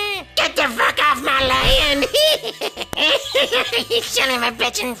 Get the fuck off my land. You silly my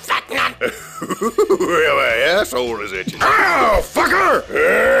bitchin' fuck nut. Well, my asshole is itching. Ow, fucker!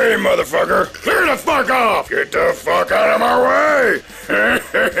 Hey, motherfucker! Clear the fuck off! Get the fuck out of my way!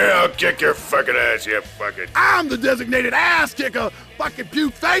 I'll kick your fucking ass, you fucking... I'm the designated ass kicker, fucking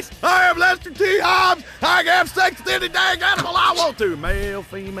puke face! I am Lester T. Hobbs! I can have sex with any dang animal I want to! Male,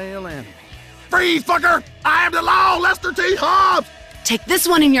 female, animal. Freeze, fucker! I am the law, Lester T. Hobbs! Take this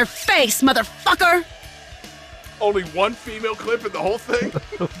one in your face, motherfucker! Only one female clip in the whole thing?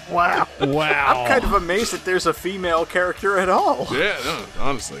 Wow. Wow. I'm kind of amazed that there's a female character at all. Yeah, no,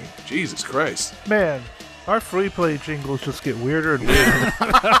 honestly. Jesus Christ. Man, our free play jingles just get weirder and weirder.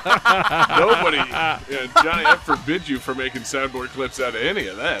 Nobody, Johnny, I forbid you from making soundboard clips out of any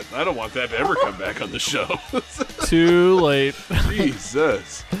of that. I don't want that to ever come back on the show. Too late.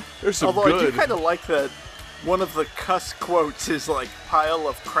 Jesus. There's some Although I do good. kind of like that one of the cuss quotes is like, pile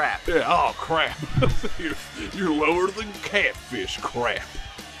of crap. Yeah, oh, crap. you're lower than catfish crap.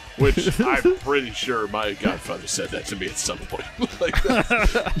 Which I'm pretty sure my godfather said that to me at some point. Like,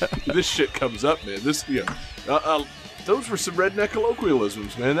 this shit comes up, man. Those were some redneck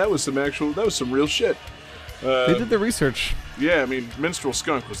colloquialisms, man. That was some real shit. They did the research. Yeah, I mean, minstrel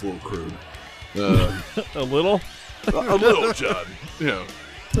skunk was a little crude. A little? A little, John. You know,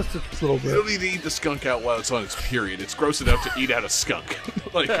 Just a little you bit. don't need to eat the skunk out while it's on its period. It's gross enough to eat out a skunk.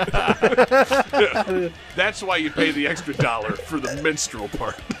 Like, yeah. That's why you pay the extra $1 for the minstrel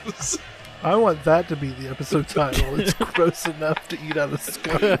part. I want that to be the episode title. It's gross enough to eat out of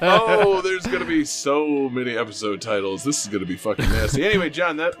skunk. Oh, there's gonna be so many episode titles. This is gonna be fucking nasty. Anyway,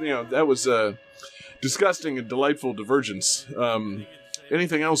 John, that was disgusting and delightful divergence.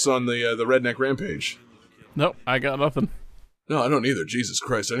 Anything else on the Redneck Rampage? Nope, I got nothing. No, I don't either. Jesus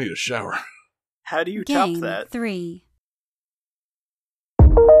Christ, I need a shower. How do you top Game that? 3.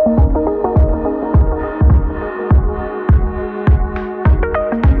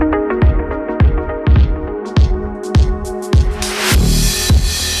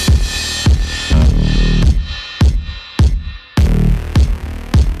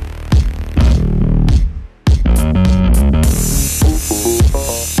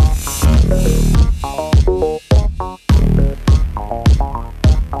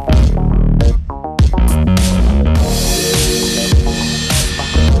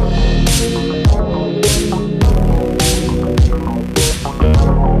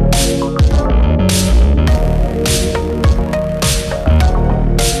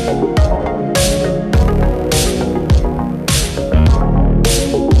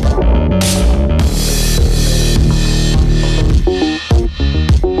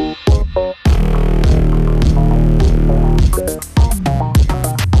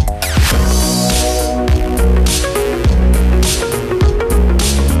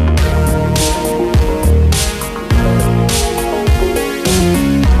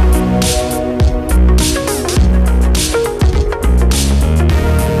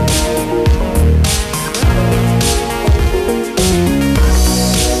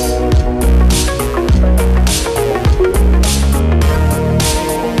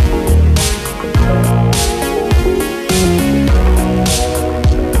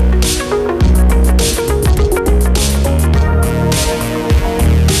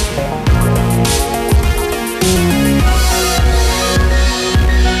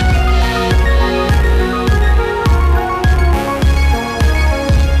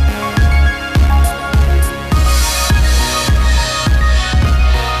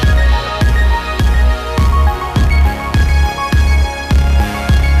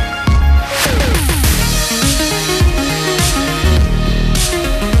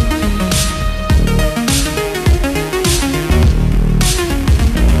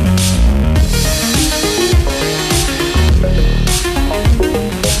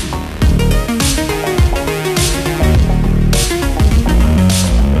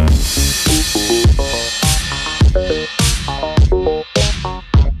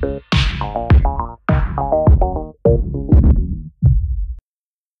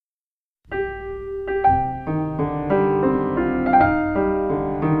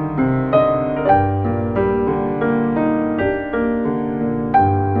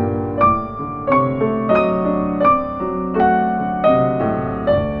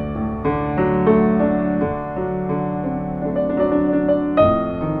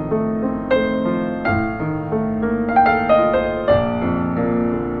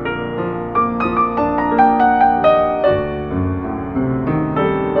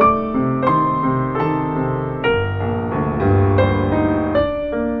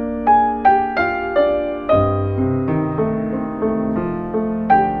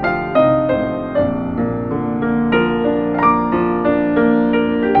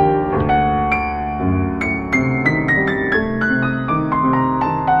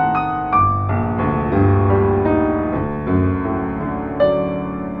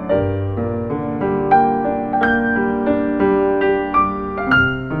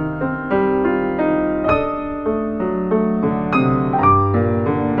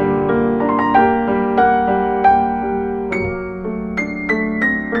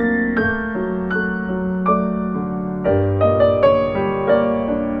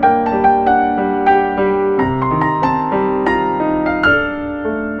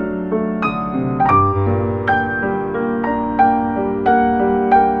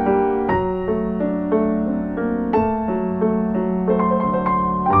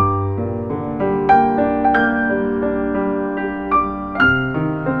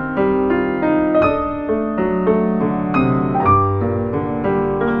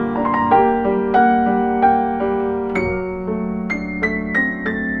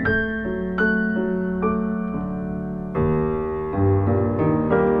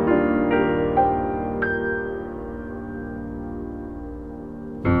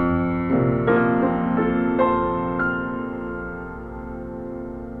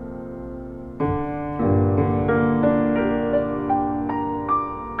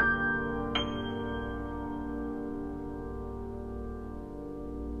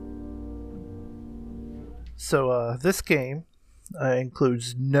 So this game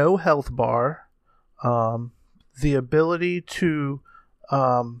includes no health bar, the ability to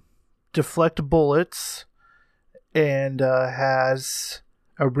deflect bullets, and has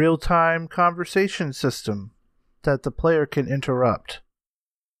a real-time conversation system that the player can interrupt.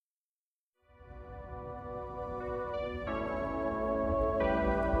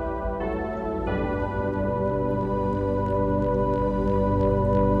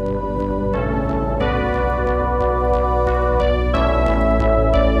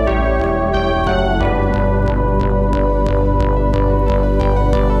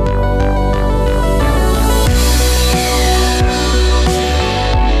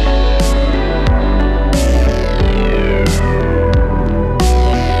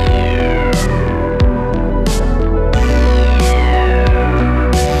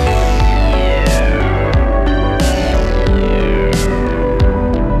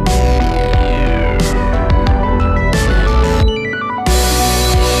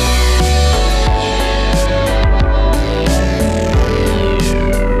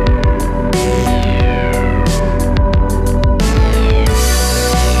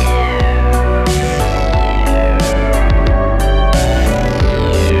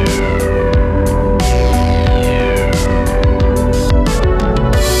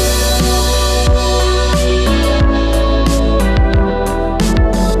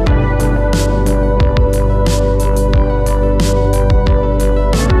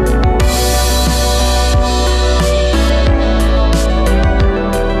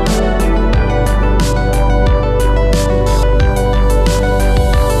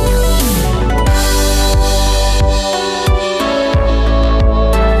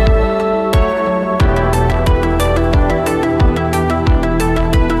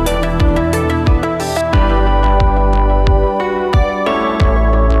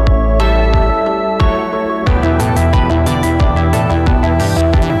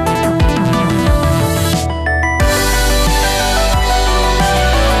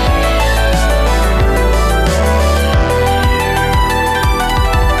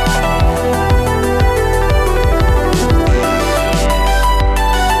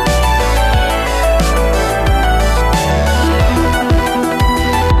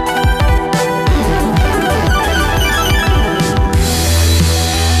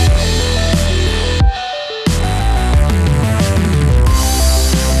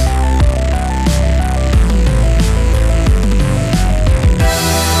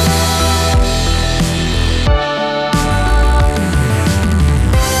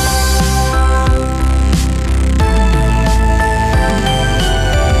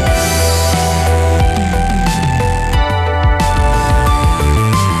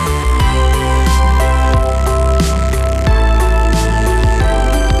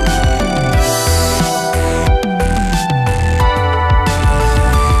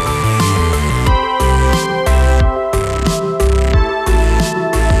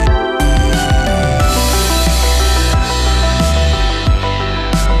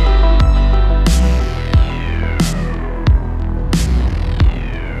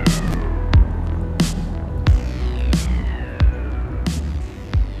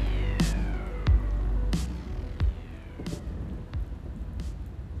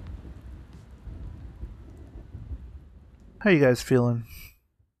 How you guys feeling?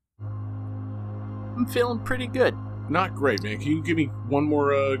 I'm feeling pretty good. Not great, man. Can you give me one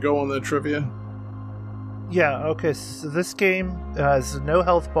more go on the trivia? Yeah, okay, so this game has no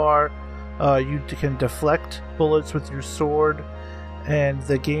health bar. You can deflect bullets with your sword, and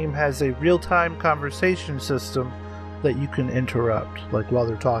the game has a real-time conversation system that you can interrupt. Like, while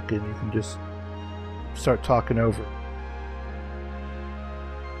they're talking, you can just start talking over.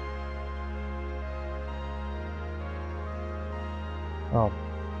 Oh.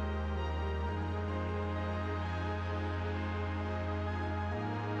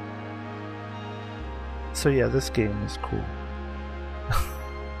 So yeah, this game is cool.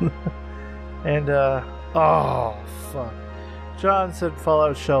 And oh fuck. John said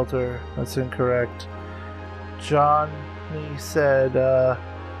Fallout Shelter. That's incorrect. Johnny said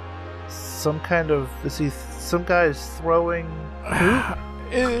some kind of some guy is throwing poop?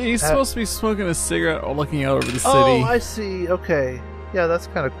 He's supposed to be smoking a cigarette or looking out over the city. Oh, I see. Okay. Yeah, that's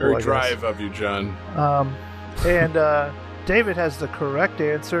kind of cool. Very drive of you, John. And David has the correct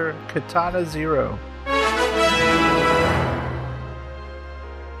answer, Katana Zero.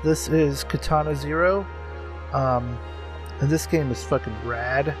 This is Katana Zero. And this game is fucking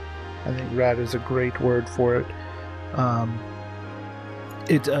rad. I think rad is a great word for it.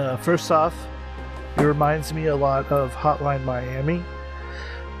 First off, it reminds me a lot of Hotline Miami,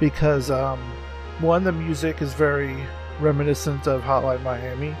 because one, the music is very reminiscent of Hotline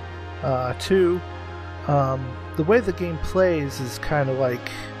Miami. Two, the way the game plays is kind of like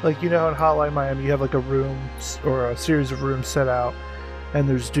in Hotline Miami, you have like a room or a series of rooms set out, and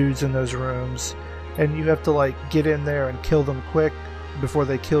there's dudes in those rooms, and you have to like get in there and kill them quick before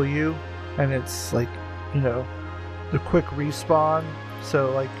they kill you, and it's like, the quick respawn.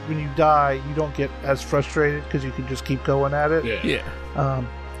 So like when you die, you don't get as frustrated because you can just keep going at it. Yeah.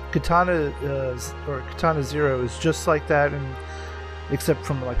 Katana Zero is just like that, and except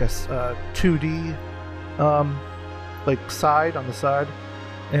from like a 2D like side on the side,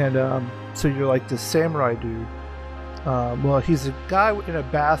 and so you're like this samurai dude. Well, he's a guy in a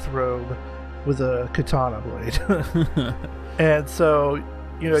bathrobe with a katana blade, and so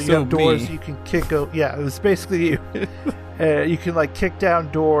you have doors you can kick. Yeah, it was basically you. You can like kick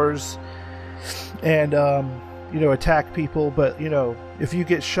down doors and attack people, but if you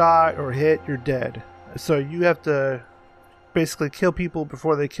get shot or hit, you're dead. So you have to basically kill people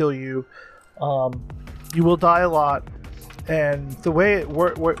before they kill you. You will die a lot, and the way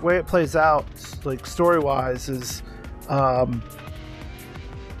it plays out, like story wise, is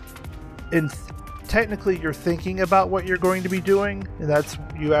technically you're thinking about what you're going to be doing, and that's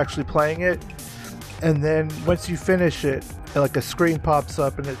you actually playing it. And then once you finish it, like a screen pops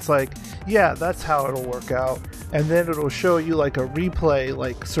up, and it's like, yeah, that's how it'll work out. And then it'll show you like a replay,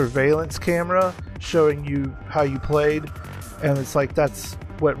 like surveillance camera, showing you how you played, and it's like that's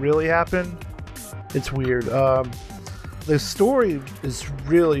what really happened. It's weird. The story is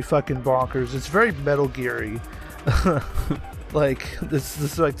really fucking bonkers. It's very Metal Gear-y. Like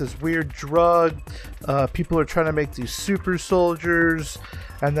this like this weird drug. People are trying to make these super soldiers,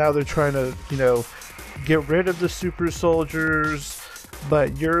 and now they're trying to get rid of the super soldiers,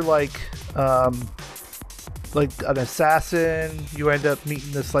 but you're like an assassin. You end up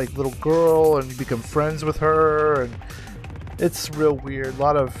meeting this like little girl, and you become friends with her, and it's real weird. A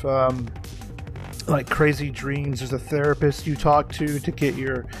lot of like crazy dreams. There's a therapist you talk to get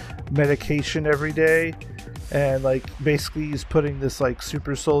your medication every day, and like basically he's putting this like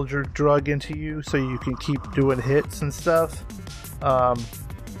super soldier drug into you so you can keep doing hits and stuff.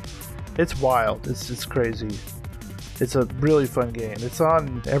 It's wild. It's crazy. It's a really fun game. It's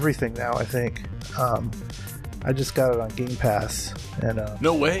on everything now, I think. I just got it on Game Pass, and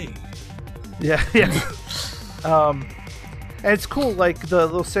No way. yeah. And it's cool. Like the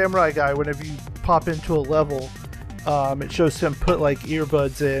little samurai guy, whenever you pop into a level, it shows him put like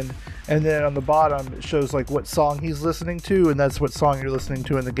earbuds in, and then on the bottom it shows like what song he's listening to, and that's what song you're listening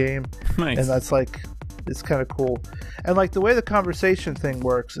to in the game. Nice. And that's like, it's kind of cool. And like the way the conversation thing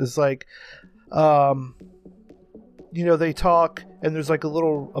works is like, they talk, and there's like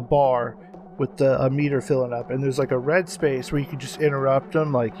a bar with a meter filling up, and there's like a red space where you can just interrupt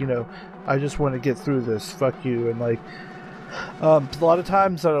them, like, I just want to get through this, fuck you. And like a lot of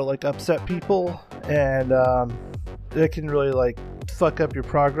times that'll like upset people, and it can really like fuck up your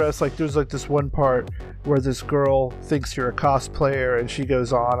progress. Like there's like this one part where this girl thinks you're a cosplayer, and she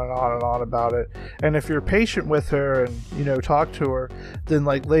goes on and on and on about it. And if you're patient with her and talk to her, then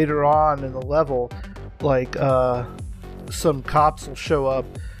like later on in the level, like some cops will show up,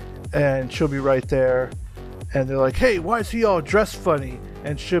 and she'll be right there, and they're like, hey, why is he all dressed funny?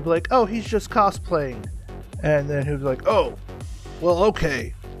 And she'll be like, oh, he's just cosplaying. And then he'll be like, oh, well,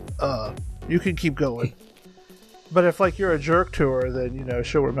 okay, you can keep going. But if like you're a jerk to her, then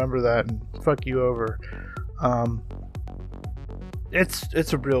she'll remember that and fuck you over. It's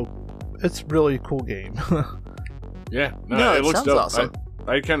really cool game. Yeah, No, it it looks sounds dope. awesome.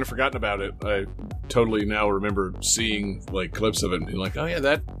 I'd kind of forgotten about it. I totally now remember seeing like clips of it and being like, oh yeah,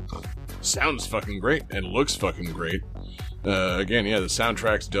 that sounds fucking great and looks fucking great. Again, yeah, the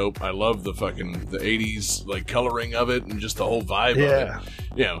soundtrack's dope. I love the 80s like coloring of it and just the whole vibe of it.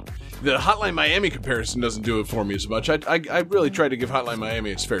 The Hotline Miami comparison doesn't do it for me as much. I really tried to give Hotline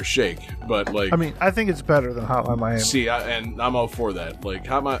Miami its fair shake, but like, I mean, I think it's better than Hotline Miami. See, and I'm all for that. Like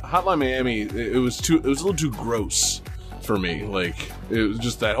Hotline Miami, it was a little too gross for me. Like it was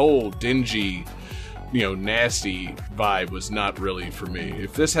just that whole dingy, nasty vibe was not really for me.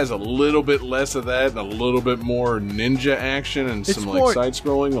 If this has a little bit less of that and a little bit more ninja action and It's some more- like side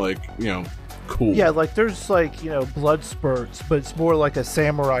scrolling, like cool. Yeah, like there's like blood spurts, but it's more like a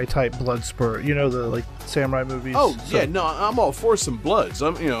samurai type blood spurt. The like samurai movies. Oh So- yeah, no, I'm all for some bloods. I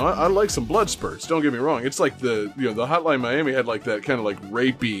like some blood spurts. Don't get me wrong. It's like the Hotline Miami had like that kind of like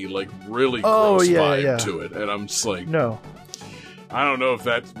rapey, like really gross vibe to it, and I'm just like, No. I don't know if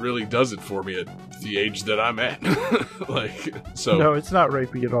that really does it for me at the age that I'm at. Like, so. No, it's not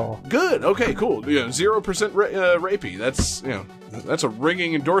rapey at all. Good. Okay, cool. 0% rapey. That's a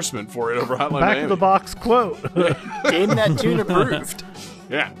ringing endorsement for it over Hotline Back Miami. of the box quote. Game that tune approved.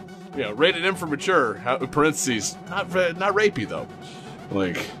 Yeah. Rated M for mature. Parentheses. Not rapey though.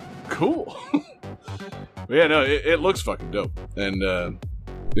 Like, cool. But yeah, no, it looks fucking dope, and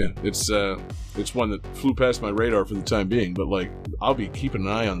it's one that flew past my radar for the time being. But like, I'll be keeping an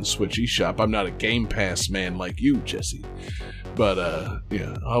eye on the Switch eShop. I'm not a Game Pass man like you, Jesse, but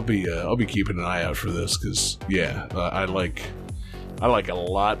I'll be keeping an eye out for this because I like a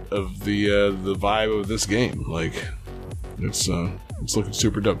lot of the vibe of this game. Like, it's looking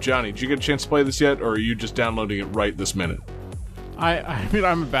super dope. Johnny, did you get a chance to play this yet, or are you just downloading it right this minute? I mean,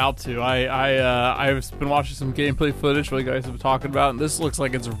 I'm about to. I've been watching some gameplay footage what you guys have been talking about, and this looks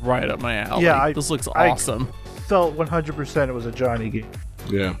like it's right up my alley. Yeah, this looks awesome. I felt 100% it was a Johnny game.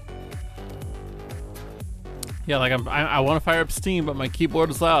 Yeah. Yeah, like I want to fire up Steam, but my keyboard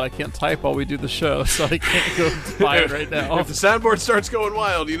is loud. I can't type while we do the show, so I can't go buy it right now. If the soundboard starts going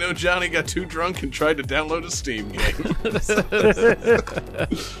wild, Johnny got too drunk and tried to download a Steam game.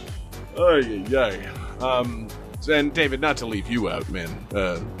 Oh yeah. And David, not to leave you out, man.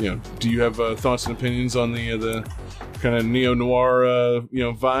 Do you have thoughts and opinions on the kind of neo-noir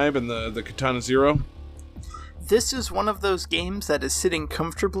vibe and the Katana Zero? This is one of those games that is sitting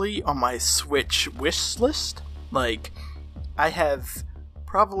comfortably on my Switch wish list. Like, I have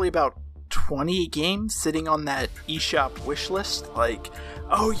probably about 20 games sitting on that eShop wish list. Like,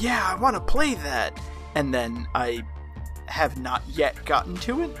 oh yeah, I want to play that. And then I have not yet gotten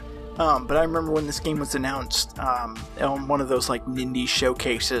to it. But I remember when this game was announced on one of those like Nindy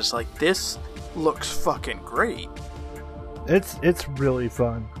showcases, like, this looks fucking great. It's really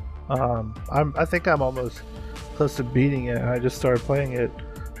fun. I think I'm almost close to beating it, and I just started playing it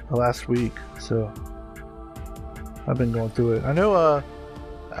last week, so I've been going through it. I know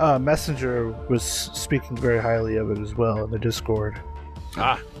Messenger was speaking very highly of it as well in the Discord.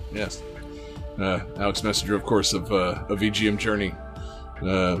 Ah, yes. Alex Messenger, of course, of EGM Journey.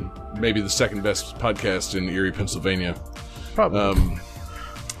 Maybe the second best podcast in Erie, Pennsylvania. Probably.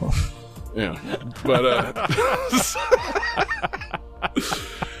 Yeah. But,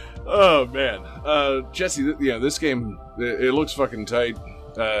 oh, man. Jesse, this game, it looks fucking tight.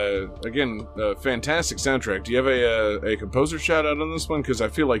 Again, fantastic soundtrack. Do you have a composer shout out on this one? Because I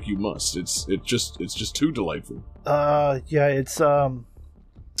feel like you must. It's just too delightful. Yeah, it's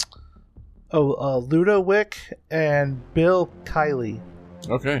Ludowick and Bill Kiley.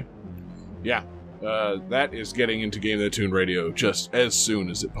 Okay. Yeah. That is getting into Game That Tune Radio just as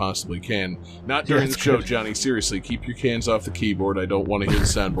soon as it possibly can. Not during the show, good. Johnny. Seriously, keep your hands off the keyboard. I don't want to hear the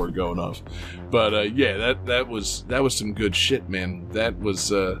soundboard going off. But that was some good shit, man. That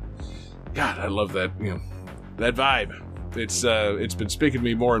was God, I love that. That vibe. It's been speaking to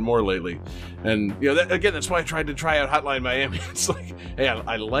me more and more lately, and that's why I tried to try out Hotline Miami. It's like, hey,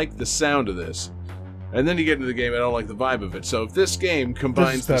 I like the sound of this. And then you get into the game, I don't like the vibe of it. So if this game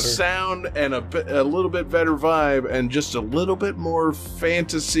combines the sound and a little bit better vibe and just a little bit more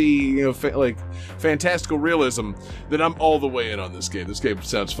fantasy, like fantastical realism, then I'm all the way in on this game. This game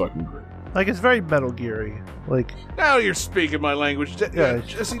sounds fucking great. Like, it's very Metal Gear-y. Like, now you're speaking my language. Yeah.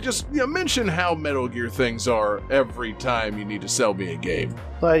 Jesse, just mention how Metal Gear things are every time you need to sell me a game.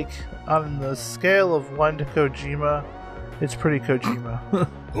 Like, on the scale of 1 to Kojima, it's pretty Kojima.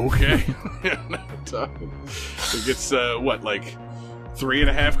 Okay. It gets, like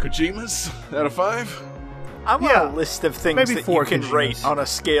 3.5 Kojimas out of 5? I want a list of things maybe that 4 you can Kojimas. rate on a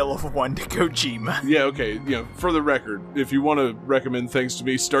scale of 1 to Kojima. Yeah, okay. For the record, if you want to recommend things to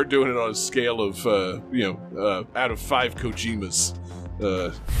me, start doing it on a scale of, out of 5 Kojimas.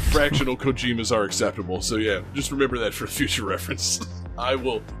 Fractional Kojimas are acceptable. So yeah, just remember that for future reference. I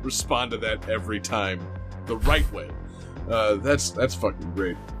will respond to that every time the right way. That's fucking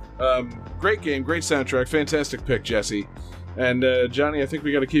great. Great game, great soundtrack, fantastic pick, Jesse. And Johnny, I think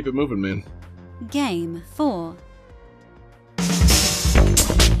we got to keep it moving, man. Game 4.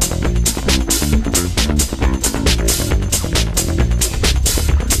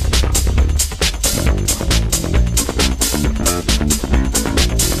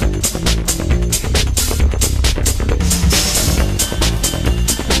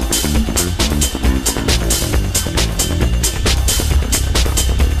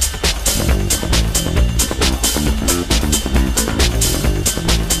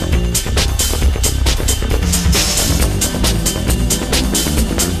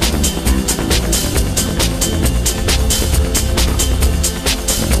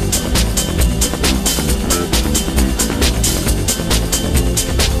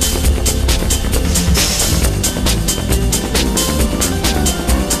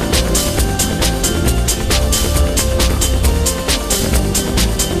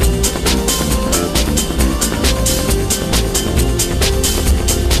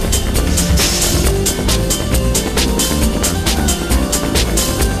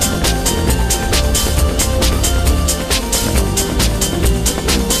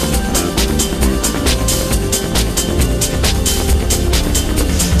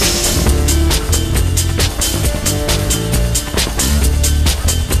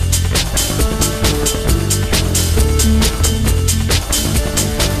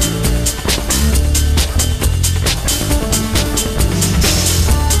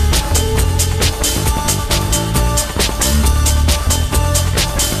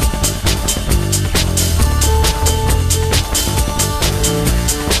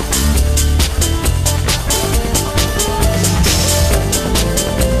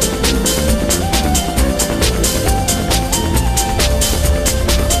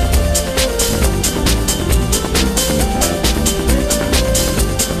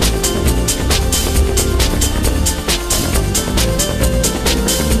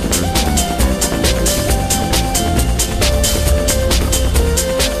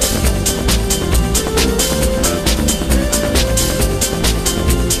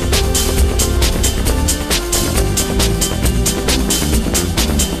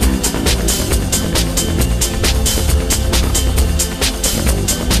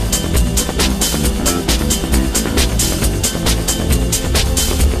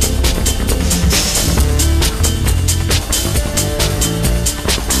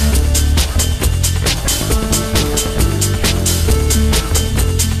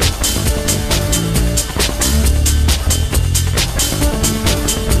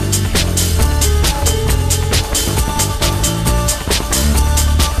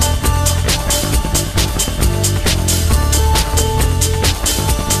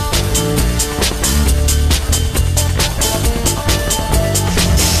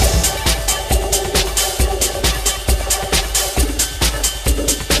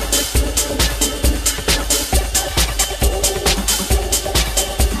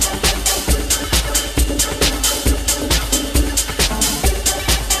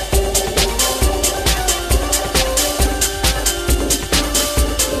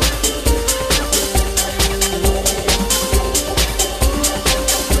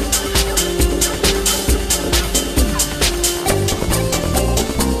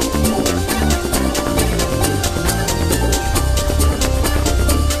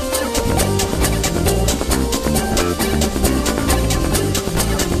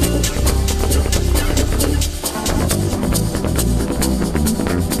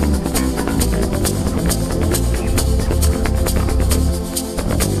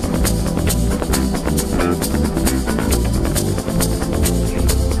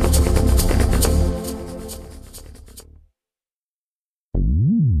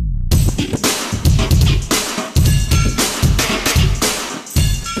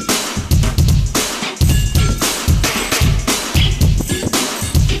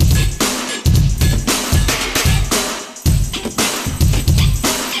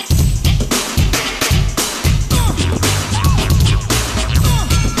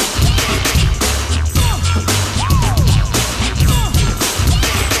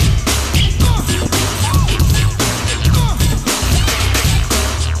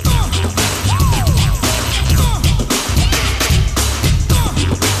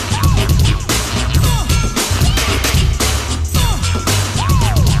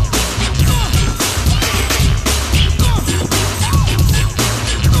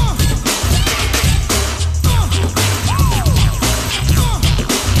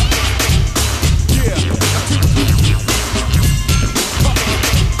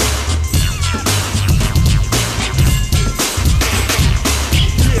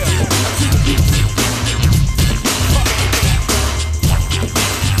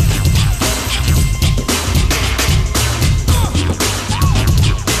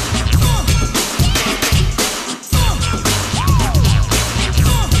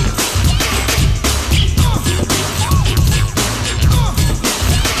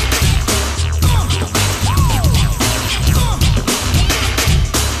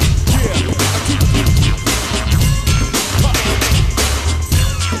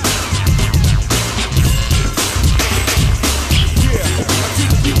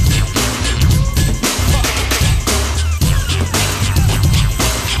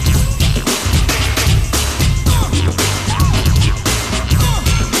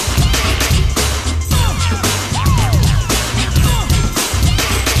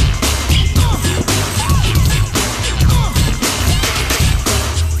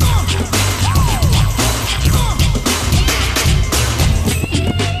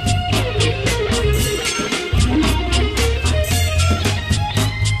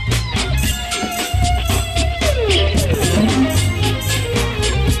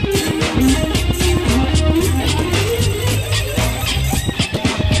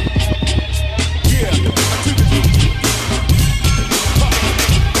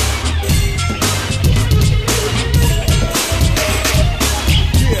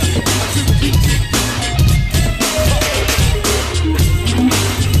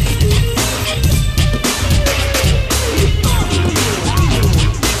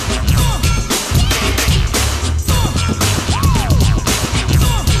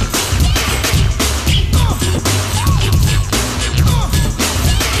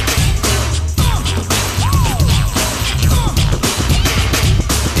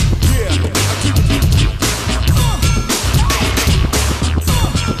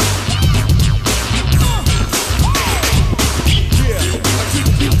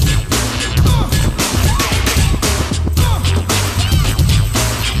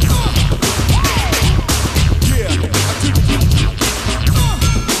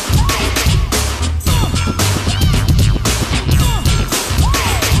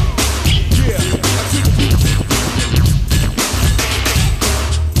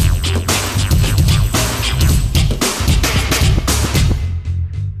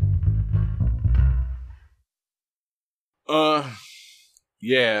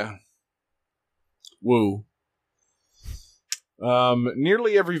 Yeah. Woo.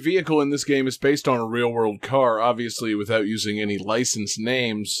 Nearly every vehicle in this game is based on a real-world car, obviously without using any licensed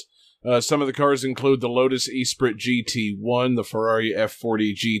names. Some of the cars include the Lotus Esprit GT1, the Ferrari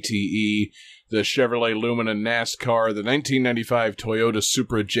F40 GTE, the Chevrolet Lumina NASCAR, the 1995 Toyota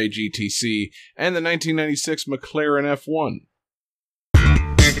Supra JGTC, and the 1996 McLaren F1.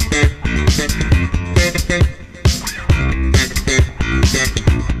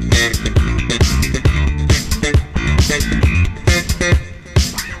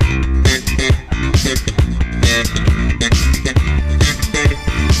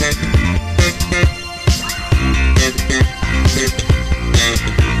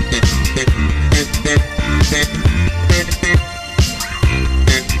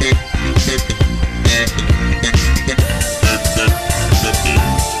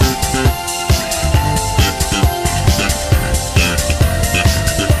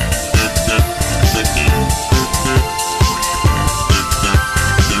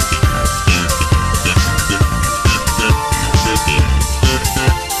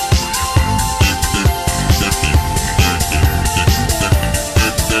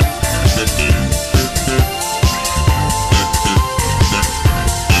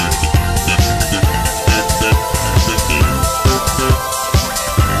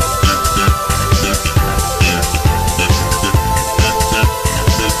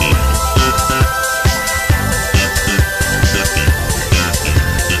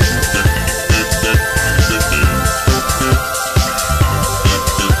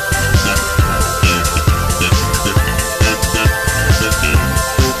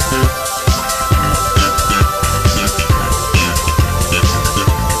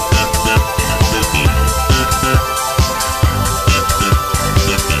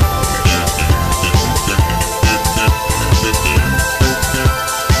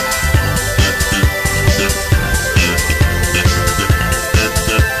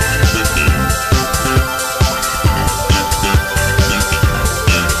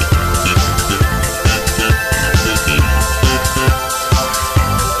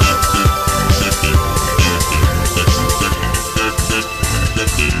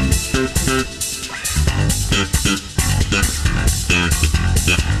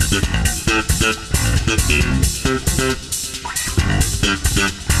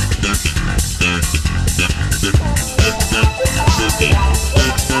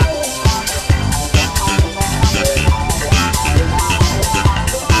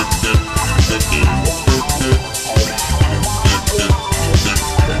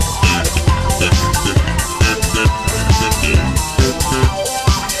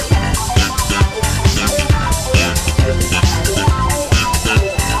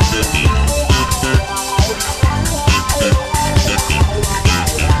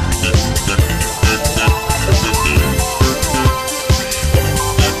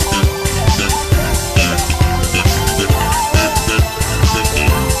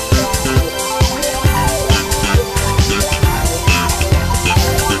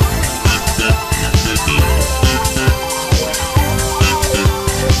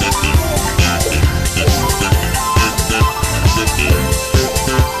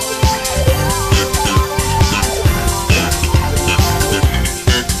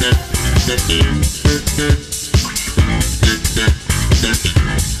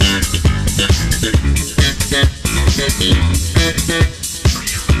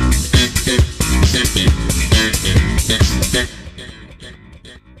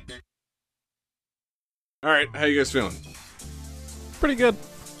 Alright, how you guys feeling? Pretty good.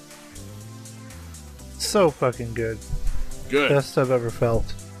 So fucking good. Good. Best I've ever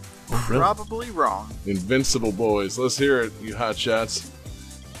felt. Probably wrong. Invincible boys. Let's hear it, you hot shots.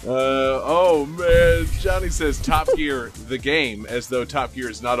 Oh man, Johnny says Top Gear, the game, as though Top Gear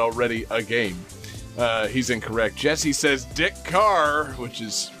is not already a game. He's incorrect. Jesse says Dick Carr, which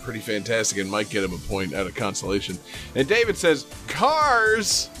is pretty fantastic and might get him a point out of consolation. And David says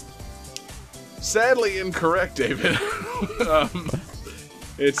Cars! Sadly incorrect, David.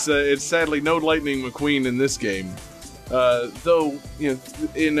 It's sadly no Lightning McQueen in this game. Though, you know,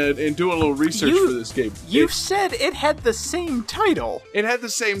 in doing a little research for this game, You said it had the same title. it had the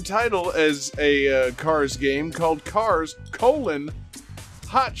same title as a Cars game called Cars: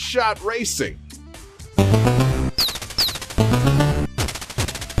 Hot Shot Racing.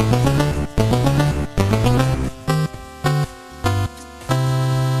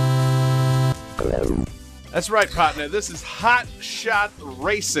 That's right, partner. This is Hot Shot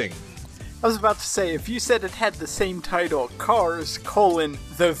Racing. I was about to say, if you said it had the same title, Cars,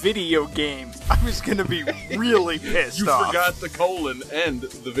 the video game, I was gonna be really pissed You off. forgot the colon and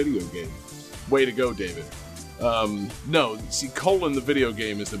the video game. Way to go, David. No, see, colon the video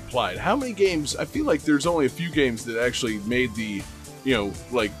game is implied. How many games? I feel like there's only a few games that actually made the,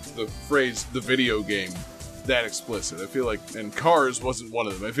 like the phrase the video game that explicit. I feel like, and Cars wasn't one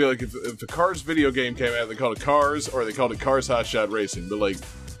of them. I feel like if the Cars video game came out, they called it Cars, or they called it Cars Hot Shot Racing. But like,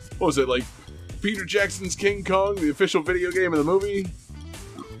 what was it, like Peter Jackson's King Kong, the official video game of the movie?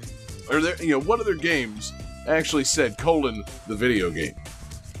 Or there, what other games actually said colon the video game?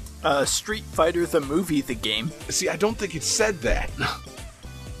 Street Fighter the movie, the game. See, I don't think it said that.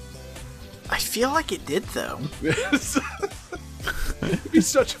 I feel like it did, though. It'd be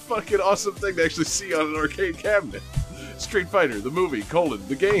such a fucking awesome thing to actually see on an arcade cabinet. Street Fighter, the movie, colon,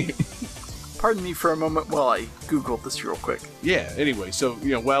 the game. Pardon me for a moment while I Googled this real quick. Yeah, anyway, so,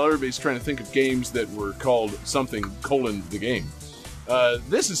 while everybody's trying to think of games that were called something, colon, the game,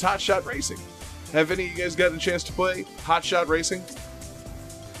 this is Hot Shot Racing. Have any of you guys gotten a chance to play Hot Shot Racing?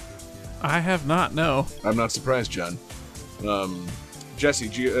 I have not, no. I'm not surprised, John. Jesse,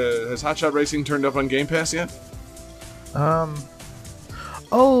 has Hot Shot Racing turned up on Game Pass yet?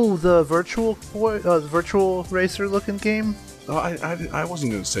 Oh, the virtual racer looking game. Oh, I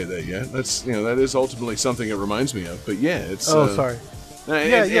wasn't going to say that yet. That's that is ultimately something it reminds me of. But yeah, it's. Oh, sorry. I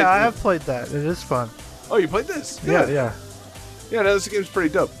have played that. It is fun. Oh, you played this? Good. Yeah. Yeah, no, this game's pretty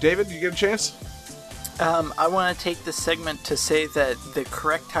dope. David, did you get a chance? I want to take this segment to say that the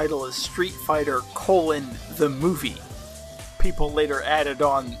correct title is Street Fighter, the movie. People later added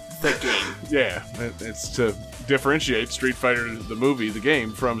on the game. Yeah, it's to differentiate Street Fighter the movie, the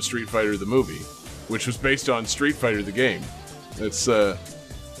game, from Street Fighter the movie, which was based on Street Fighter the game. It's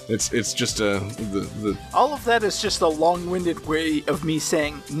just the. All of that is just a long-winded way of me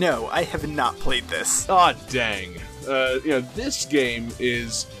saying no. I have not played this. Aw, dang. This game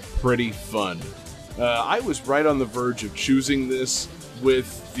is pretty fun. I was right on the verge of choosing this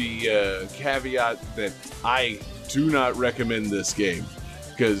with the caveat that I do not recommend this game.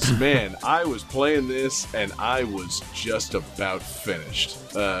 Because, man, I was playing this and I was just about finished.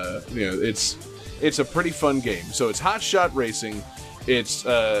 It's a pretty fun game. So it's Hot Shot Racing. It's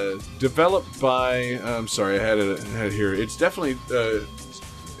developed by... I'm sorry, I had it here. It's definitely...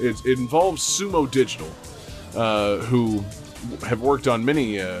 it involves Sumo Digital, who have worked on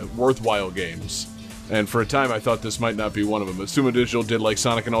many worthwhile games. And for a time, I thought this might not be one of them. But Sumo Digital did like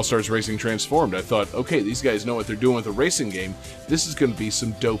Sonic and All-Stars Racing Transformed. I thought, okay, these guys know what they're doing with a racing game. This is going to be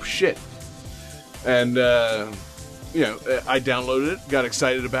some dope shit. And, I downloaded it, got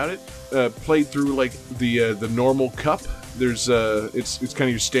excited about it, played through like the normal cup. There's it's kind of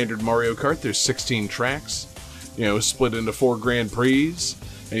your standard Mario Kart. There's 16 tracks, split into 4 Grand Prix.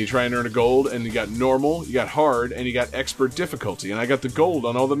 And you try and earn a gold, and you got normal, you got hard, and you got expert difficulty. And I got the gold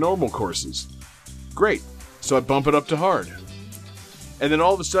on all the normal courses. Great. So I bump it up to hard. And then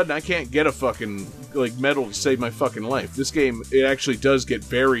all of a sudden I can't get a fucking medal to save my fucking life. This game, it actually does get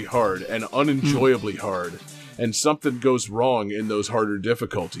very hard and unenjoyably hard. And something goes wrong in those harder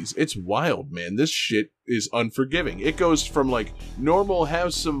difficulties. It's wild, man. This shit is unforgiving. It goes from normal,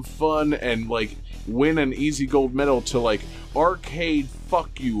 have some fun and win an easy gold medal to arcade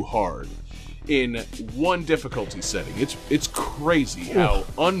fuck you hard in one difficulty setting. It's crazy how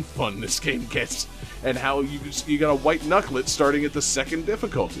unfun this game gets, and how you gotta white knuckle it starting at the second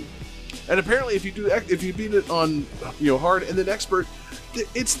difficulty. And apparently, if you beat it on hard and then expert,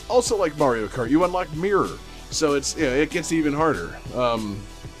 it's also like Mario Kart. You unlock mirror, so it's it gets even harder.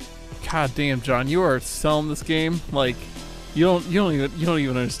 God damn, John, you are selling this game like you don't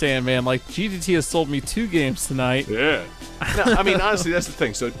even understand, man. GTT has sold me 2 games tonight. Yeah. No, I mean, honestly, that's the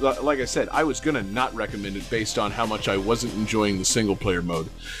thing. So, like I said, I was gonna not recommend it based on how much I wasn't enjoying the single player mode.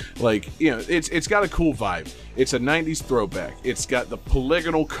 It's got a cool vibe. It's a 90s throwback. It's got the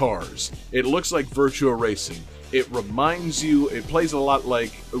polygonal cars. It looks like Virtua Racing. It reminds you. It plays a lot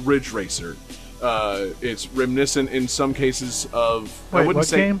like Ridge Racer. It's reminiscent in some cases of. Wait, I wouldn't what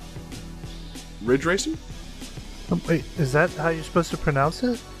say game? Ridge Racer. Wait, is that how you're supposed to pronounce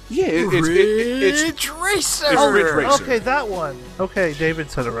it? Yeah, it's Ridge Racer. It's Ridge Racer. Okay, that one. Okay, David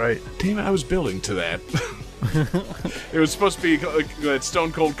said it right. Damn it, I was building to that. It was supposed to be that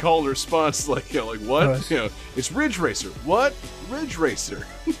Stone Cold Cold response, what? It's Ridge Racer. What? Ridge Racer.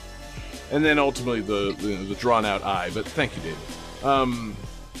 And then ultimately the drawn out I. But thank you, David.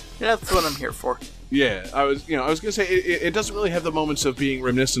 That's what I'm here for. Yeah, I was gonna say it doesn't really have the moments of being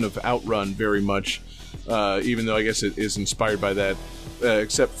reminiscent of Outrun very much, even though I guess it is inspired by that.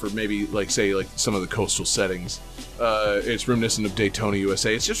 except for maybe like some of the coastal settings. It's reminiscent of Daytona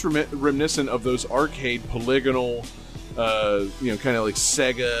USA. It's just reminiscent of those arcade polygonal, kind of like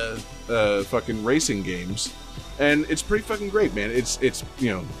Sega fucking racing games. And it's pretty fucking great, man. It's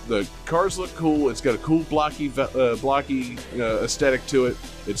the cars look cool. It's got a cool blocky aesthetic to it.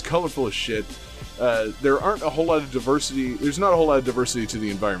 It's colorful as shit. There aren't a whole lot of diversity. There's not a whole lot of diversity to the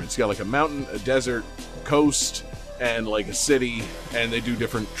environment. It's got like a mountain, a desert, coast, and like a city, and they do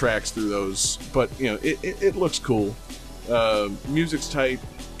different tracks through those. But it looks cool. Music's tight.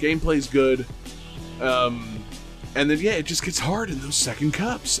 Gameplay's good. And then it just gets hard in those second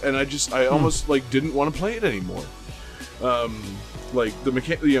cups, and I almost like didn't want to play it anymore. Like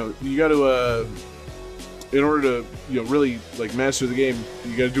the you got to in order to really like master the game,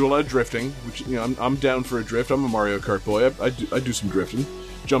 you got to do a lot of drifting, which I'm down for a drift. I'm a Mario Kart boy. I do some drifting,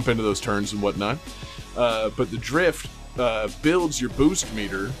 jump into those turns and whatnot. But the drift builds your boost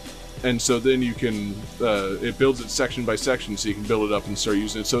meter. And so then you can, it builds it section by section, so you can build it up and start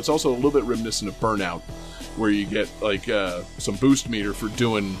using it. So it's also a little bit reminiscent of Burnout, where you get like some boost meter for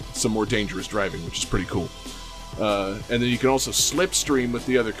doing some more dangerous driving, which is pretty cool. And then you can also slipstream with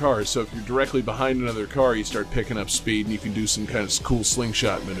the other cars. So if you're directly behind another car, you start picking up speed, and you can do some kind of cool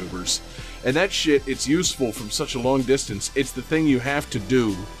slingshot maneuvers. And that shit, it's useful from such a long distance. It's the thing you have to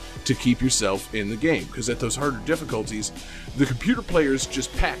do to keep yourself in the game, because at those harder difficulties, the computer players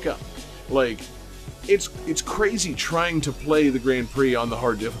just pack up. Like, it's crazy trying to play the Grand Prix on the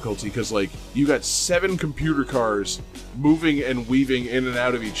hard difficulty, because like you got 7 computer cars moving and weaving in and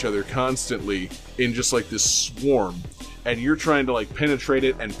out of each other constantly in just like this swarm, and you're trying to like penetrate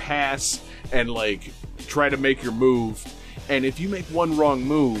it and pass and like try to make your move. And if you make one wrong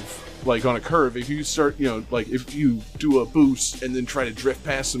move, like on a curve, if you start, like if you do a boost and then try to drift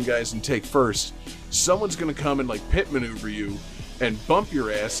past some guys and take first, someone's gonna come and like pit maneuver you and bump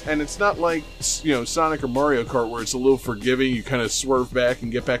your ass. And it's not like, Sonic or Mario Kart where it's a little forgiving, you kind of swerve back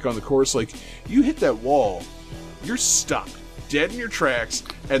and get back on the course. Like, you hit that wall, you're stuck, dead in your tracks,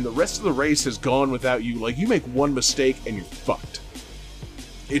 and the rest of the race has gone without you. Like, you make one mistake and you're fucked.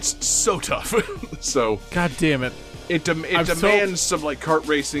 It's so tough. So, God damn it. It demands some like kart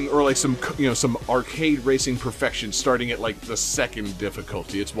racing or like some arcade racing perfection starting at like the second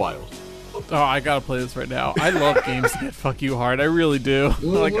difficulty. It's wild. Oh, I gotta play this right now. I love games that fuck you hard. I really do.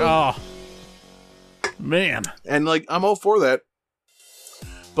 Like, oh man. And like, I'm all for that,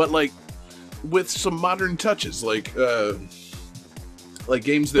 but like with some modern touches, like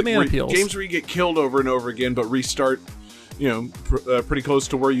games that games where you get killed over and over again but restart, pretty close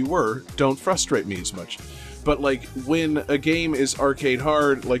to where you were, don't frustrate me as much. But like when a game is arcade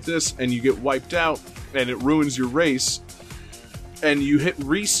hard like this and you get wiped out and it ruins your race, and you hit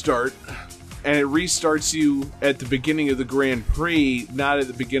restart and it restarts you at the beginning of the Grand Prix, not at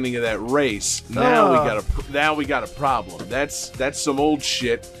the beginning of that race. Now we got a problem. That's some old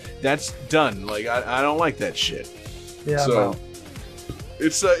shit. That's done. Like I don't like that shit. Yeah. So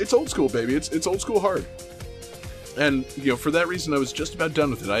it's old school, baby. It's old school hard. And, for that reason, I was just about done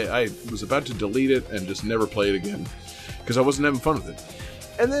with it. I was about to delete it and just never play it again, because I wasn't having fun with it.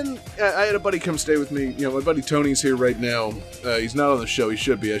 And then I had a buddy come stay with me. My buddy Tony's here right now. He's not on the show. He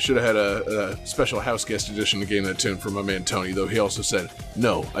should be. I should have had a special house guest edition to Game That Tune for my man Tony, though he also said,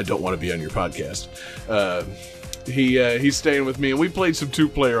 no, I don't want to be on your podcast. He's staying with me, and we played some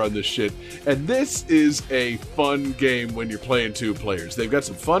 2-player on this shit. And this is a fun game when you're playing 2 players. They've got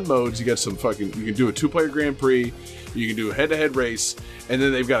some fun modes. You can do a 2-player Grand Prix, you can do a head-to-head race, and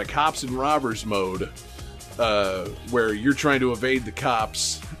then they've got a cops and robbers mode, where you're trying to evade the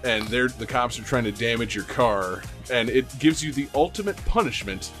cops, and the cops are trying to damage your car, and it gives you the ultimate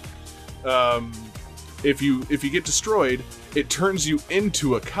punishment. If you get destroyed, it turns you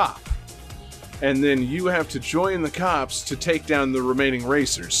into a cop. And then you have to join the cops to take down the remaining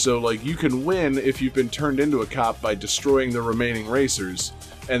racers. So, like, you can win if you've been turned into a cop by destroying the remaining racers.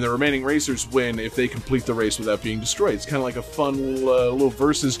 And the remaining racers win if they complete the race without being destroyed. It's kind of like a fun little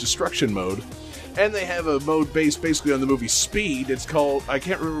versus destruction mode. And they have a mode based basically on the movie Speed. It's called, I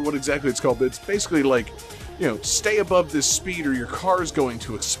can't remember what exactly it's called, but it's basically like, stay above this speed or your car's going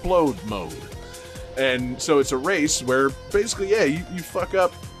to explode mode. And so it's a race where basically, you fuck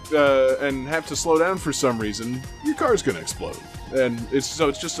up and have to slow down for some reason, your car's gonna explode. And it's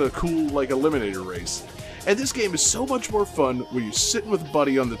just a cool like eliminator race. And this game is so much more fun when you're sitting with a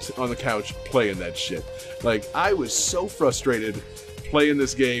buddy on the couch playing that shit. Like, I was so frustrated playing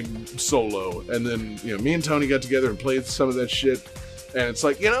this game solo, and then me and Tony got together and played some of that shit. And it's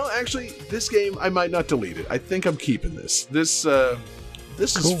like, actually, this game I might not delete it. I think I'm keeping this. This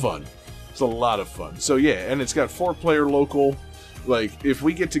is fun. It's a lot of fun. So yeah, and it's got 4-player local. Like, if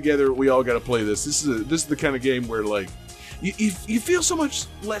we get together, we all got to play this. This is the kind of game where, like, you feel so much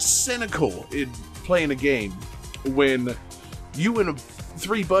less cynical in playing a game when you and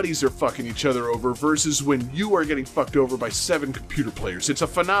 3 buddies are fucking each other over versus when you are getting fucked over by 7 computer players. It's a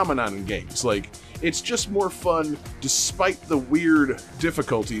phenomenon in games. Like, it's just more fun despite the weird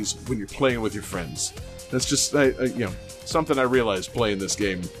difficulties when you're playing with your friends. That's just, something I realized playing this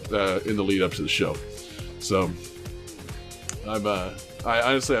game in the lead up to the show. So, I've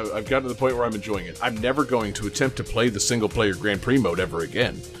gotten to the point where I'm enjoying it. I'm never going to attempt to play the single player Grand Prix mode ever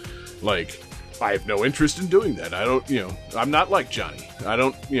again. Like, I have no interest in doing that. I don't, I'm not like Johnny. I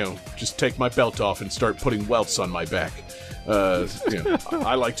don't, just take my belt off and start putting welts on my back.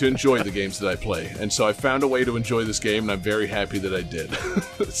 I like to enjoy the games that I play. And so I found a way to enjoy this game, and I'm very happy that I did.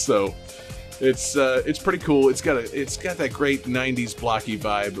 So, it's pretty cool. It's got that great 90s blocky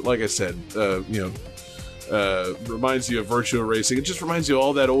vibe. Like I said, reminds you of Virtua Racing. It just reminds you of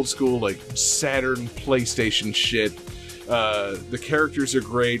all that old school, like, Saturn, PlayStation shit. The characters are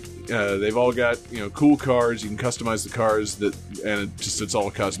great. They've all got, cool cars. You can customize the cars, and it's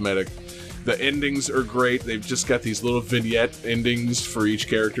all cosmetic. The endings are great. They've just got these little vignette endings for each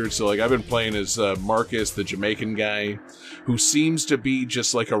character. So, like, I've been playing as Marcus, the Jamaican guy, who seems to be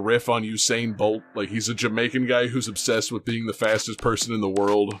just like a riff on Usain Bolt. Like, he's a Jamaican guy who's obsessed with being the fastest person in the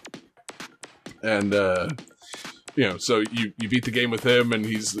world. And, so you beat the game with him, and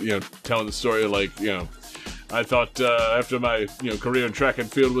he's, telling the story of, like, I thought after my career in track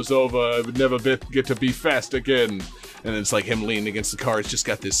and field was over, I would never get to be fast again. And it's like him leaning against the car. It's just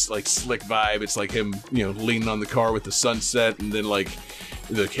got this like slick vibe. It's like him, leaning on the car with the sunset, and then like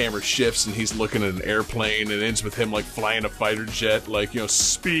the camera shifts and he's looking at an airplane, and it ends with him like flying a fighter jet. Like,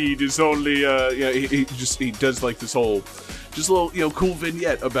 speed is only he does like this whole just a little cool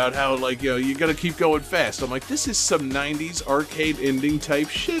vignette about how like you gotta keep going fast. I'm like, this is some 90s arcade ending type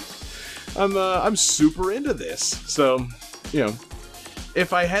shit. I'm super into this. So,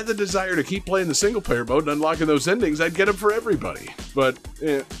 if I had the desire to keep playing the single-player mode and unlocking those endings, I'd get them for everybody. But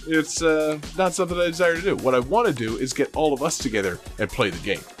it's not something I desire to do. What I want to do is get all of us together and play the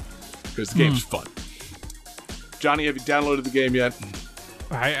game. Because the game's fun. Johnny, have you downloaded the game yet?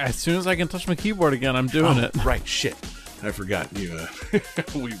 As soon as I can touch my keyboard again, I'm doing it. Right, shit. I forgot.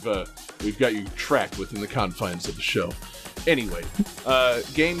 We've got you tracked within the confines of the show. Anyway,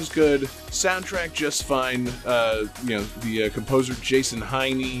 game's good, soundtrack just fine. The composer Jason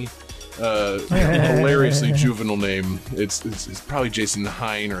Heine, hilariously juvenile name. It's probably Jason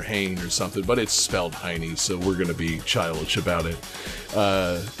Hine or Hain or something, but it's spelled Heine, so we're gonna be childish about it.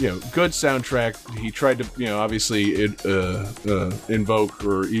 Good soundtrack. He tried to, obviously invoke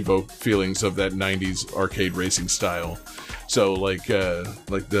or evoke feelings of that 90s arcade racing style. So, like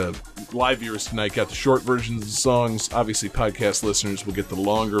the live viewers tonight got the short versions of the songs. Obviously, podcast listeners will get the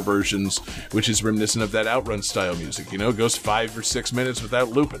longer versions, which is reminiscent of that Outrun style music. Goes 5 or 6 minutes without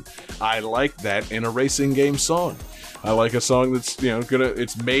looping. I like that in a racing game song. I like a song that's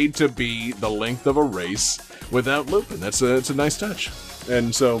it's made to be the length of a race without looping. It's a nice touch.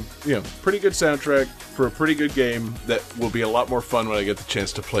 And so, pretty good soundtrack for a pretty good game that will be a lot more fun when I get the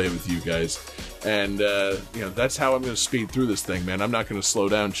chance to play it with you guys. And, that's how I'm going to speed through this thing, man. I'm not going to slow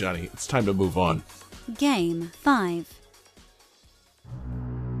down, Johnny. It's time to move on. Game 5.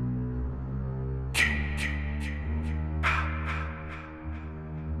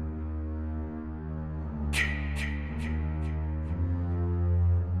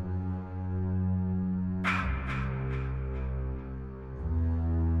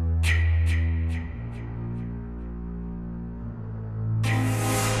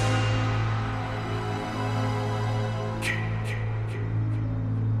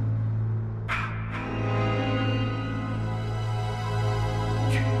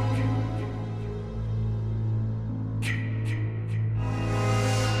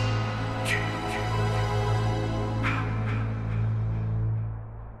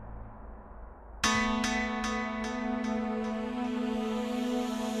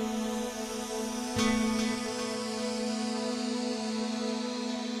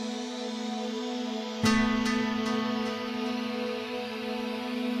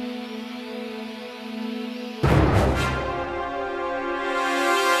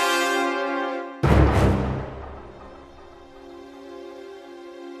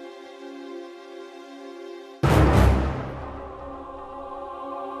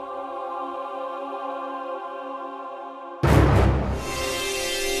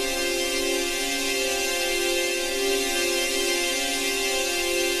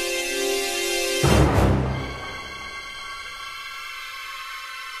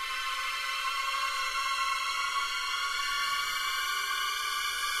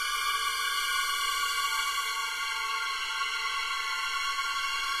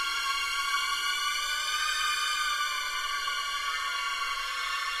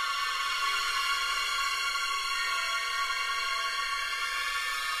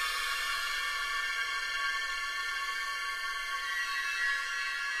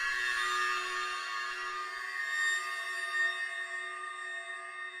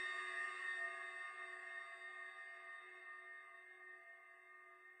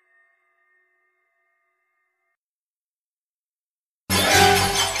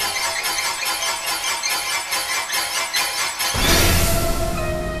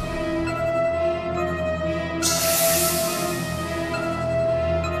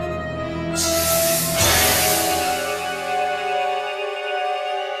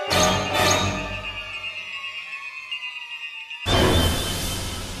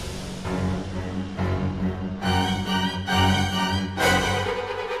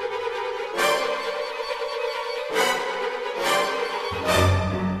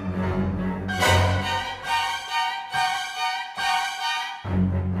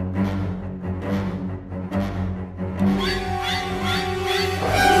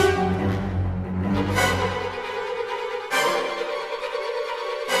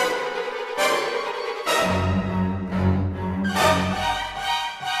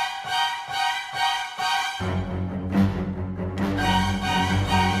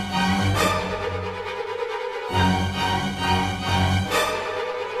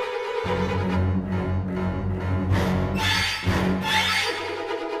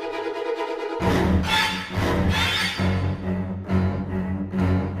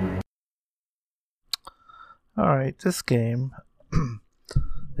 Alright, this game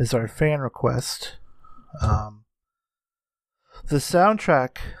is our fan request. The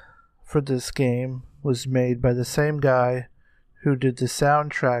soundtrack for this game was made by the same guy who did the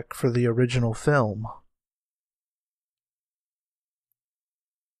soundtrack for the original film.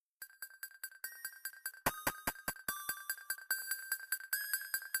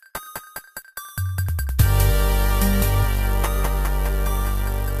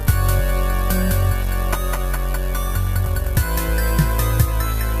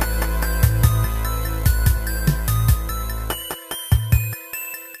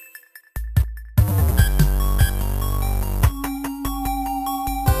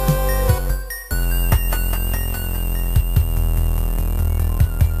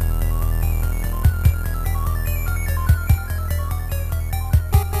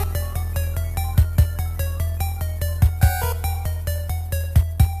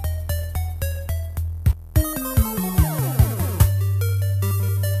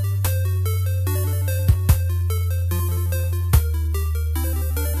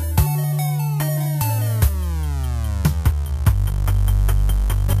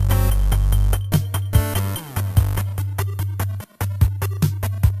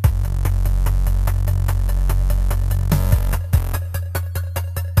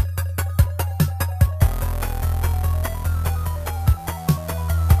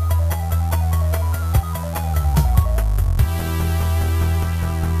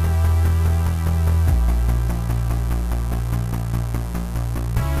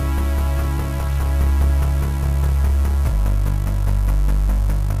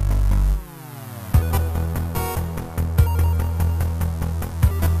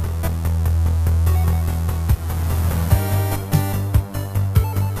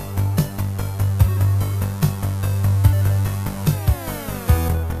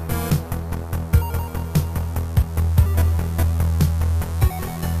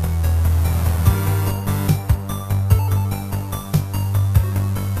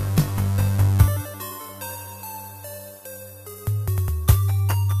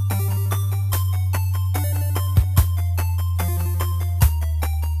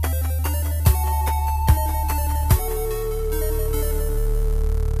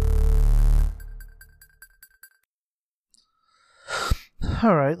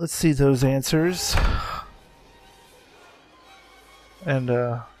 Alright, let's see those answers. And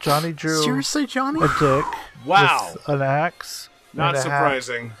Johnny drew Seriously, Johnny? a dick Wow. with an axe. Not and a hat.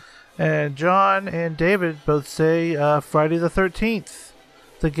 surprising. And John and David both say Friday the 13th,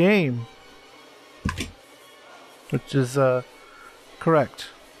 the game. Which is correct.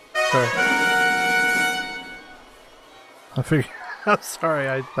 Sorry. I figured. I'm sorry,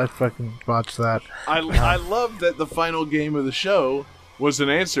 I fucking botched that. I love that the final game of the show was an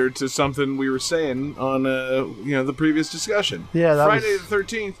answer to something we were saying on the previous discussion. Yeah, that Friday was, the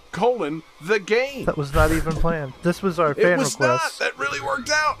 13th, the game. that was not even planned. This was our fan It was request. not. That really worked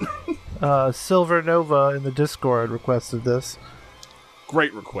out. Silver Nova in the Discord requested this.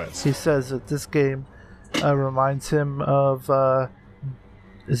 Great request. He says that this game reminds him of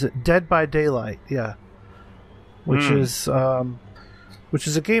is it Dead by Daylight? Yeah, which is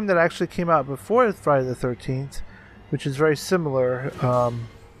a game that actually came out before Friday the 13th, which is very similar.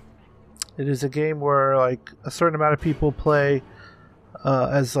 It is a game where like a certain amount of people play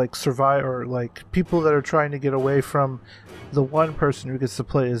as like survivor, like people that are trying to get away from the one person who gets to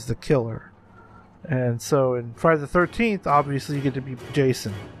play as the killer. And so in Friday the 13th, obviously you get to be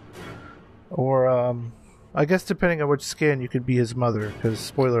Jason. Or, I guess depending on which skin, you could be his mother, because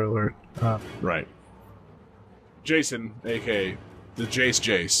spoiler alert. Right. Jason, a.k.a. the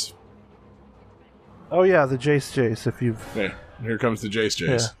Jace. Oh yeah, the Jace, if you've... Yeah, here comes the Jace.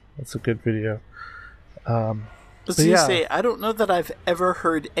 Yeah, that's a good video. Let's But yeah. say, I don't know that I've ever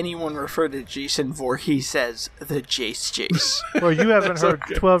heard anyone refer to Jason Voorhees as the Jace. Well, you haven't heard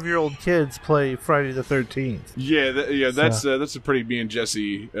okay. 12-year-old kids play Friday the 13th. Yeah, that's a pretty me and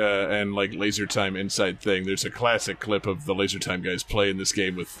Jesse and like Laser Time inside thing. There's a classic clip of the Laser Time guys playing this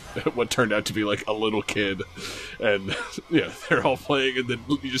game with what turned out to be like a little kid, and yeah, they're all playing, and then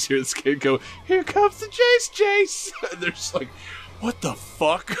you just hear this kid go, "Here comes the Jace," and they're just like, "What the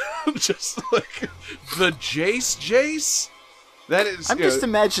fuck?" Just like the Jace. That is. I'm just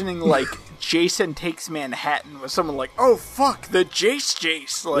imagining like Jason Takes Manhattan with someone like, "Oh fuck, the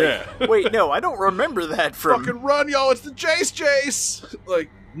Jace." Like, Yeah. wait, no, I don't remember that from. Fucking run, y'all! It's the Jace. Like,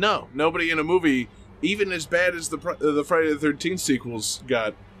 no, nobody in a movie, even as bad as the Friday the 13th sequels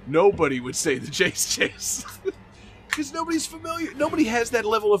got, nobody would say the Jace. Because nobody's familiar. Nobody has that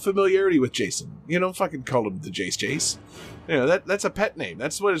level of familiarity with Jason. You don't fucking call him the Jace. You know, that's a pet name.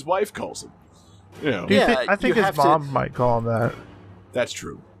 That's what his wife calls him. You know, I think you his have mom might call him that. that's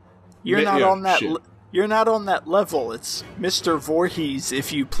true. You're not Yeah, on that. shit. You're not on that level. It's Mr. Voorhees,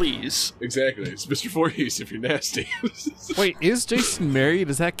 if you please. Exactly. It's Mr. Voorhees if you're nasty. Wait, is Jason married?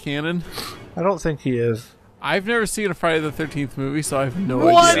 Is that canon? I don't think he is. I've never seen a Friday the 13th movie, so I have no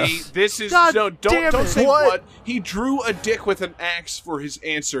What? idea. See, this is God no. damn Don't it. say What? what. He drew a dick with an axe for his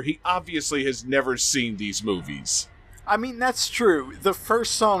answer. He obviously has never seen these movies. I mean, that's true. The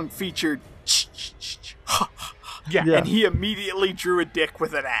first song featured Yeah. Yeah. and he immediately drew a dick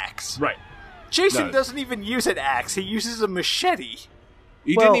with an axe. Right. Jason No. doesn't even use an axe. He uses a machete.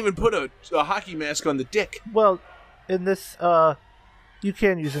 He Well- didn't even put a hockey mask on the dick. Well, in this, you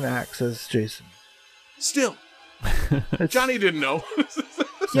can use an axe as Jason. Still, Johnny didn't know.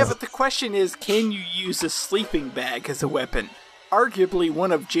 Yeah, but the question is, can you use a sleeping bag as a weapon? Arguably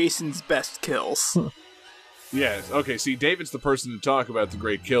one of Jason's best kills. Yeah. Okay. See, David's the person to talk about the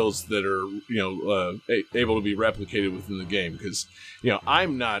great kills that are, able to be replicated within the game. Because,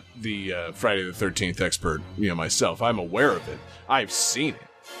 I'm not the Friday the 13th expert, myself. I'm aware of it. I've seen it,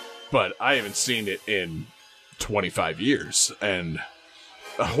 but I haven't seen it in 25 years, and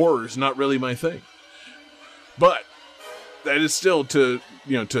horror is not really my thing. But that is still to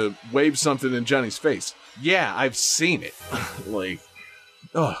wave something in Johnny's face. Yeah, I've seen it.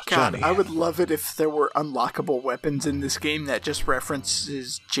 Oh, God, Johnny. I would love it if there were unlockable weapons in this game that just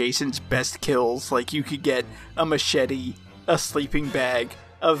references Jason's best kills. Like, you could get a machete, a sleeping bag,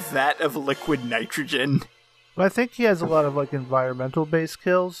 a vat of liquid nitrogen. But I think he has a lot of environmental-based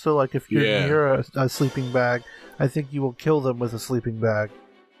kills. So if you're Yeah. near a sleeping bag, I think you will kill them with a sleeping bag.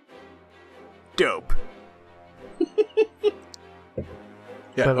 Dope.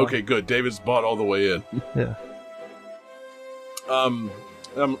 Yeah. But, Okay. Good. David's bought all the way in. Yeah.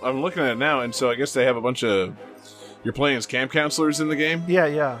 I'm looking at it now, and so I guess they have a bunch of. You're playing as camp counselors in the game.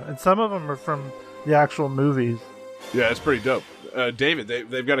 Yeah. And some of them are from the actual movies. Yeah, it's pretty dope. David,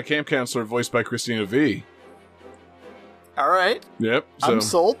 they've got a camp counselor voiced by Christina V. All right, Yep. So I'm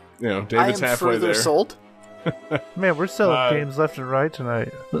sold. David's I am halfway further there. sold. Man, we're selling games left and right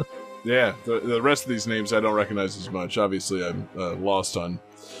tonight. Yeah, the rest of these names I don't recognize as much. Obviously, I'm lost on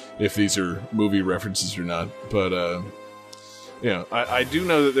if these are movie references or not. But I do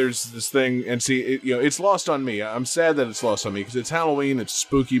know that there's this thing, and see, it's lost on me. I'm sad that it's lost on me because it's Halloween, it's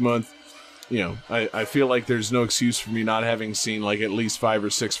spooky month. I feel like there's no excuse for me not having seen at least 5 or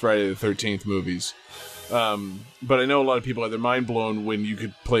 6 Friday the 13th movies. But I know a lot of people had their mind blown when you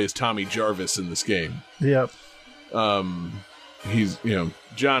could play as Tommy Jarvis in this game. Yep. He's,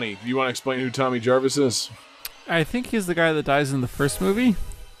 Johnny, do you want to explain who Tommy Jarvis is? I think he's the guy that dies in the first movie.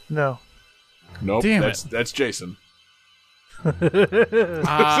 No. Nope, Damn that's Jason.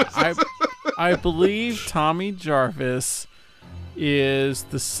 I believe Tommy Jarvis is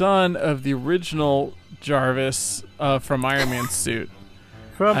the son of the original Jarvis from Iron Man's suit.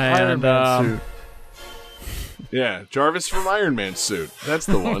 From Iron And, Man suit. Yeah, Jarvis from Iron Man's suit. That's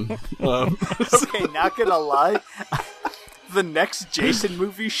the one. Okay, not gonna lie. The next Jason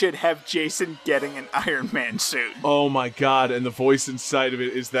movie should have Jason getting an Iron Man suit. Oh my god, and the voice inside of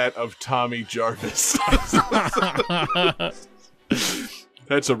it is that of Tommy Jarvis.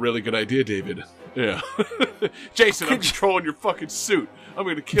 That's a really good idea, David. Yeah. Jason, I'm controlling your fucking suit. I'm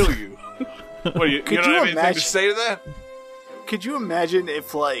gonna kill you. What, you don't have anything to say to that? Could you imagine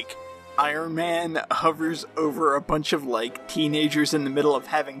if, Iron Man hovers over a bunch of, teenagers in the middle of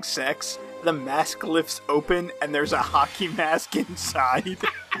having sex, the mask lifts open, and there's a hockey mask inside?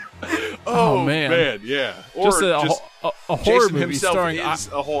 Oh man. yeah. Or Just a horror Jason movie himself starring is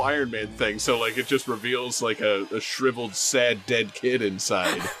a whole Iron Man thing, so it just reveals a shriveled, sad, dead kid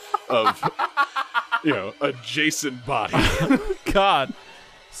inside of a Jason body. God.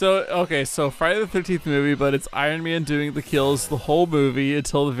 So Friday the 13th movie, but it's Iron Man doing the kills the whole movie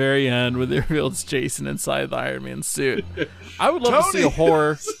until the very end when they reveal it's Jason inside the Iron Man suit. I would love to see a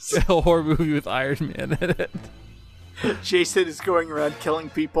horror movie with Iron Man in it. Jason is going around killing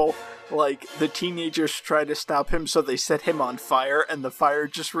people. The teenagers try to stop him, so they set him on fire, and the fire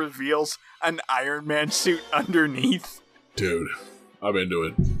just reveals an Iron Man suit underneath. Dude, I'm into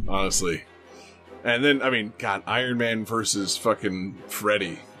it, honestly. And then, God, Iron Man versus fucking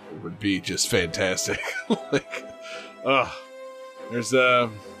Freddy would be just fantastic. There's a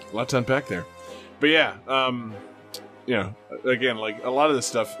lot to unpack there. But yeah, again, a lot of this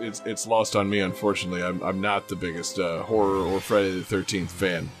stuff, it's lost on me, unfortunately. I'm not the biggest horror or Friday the 13th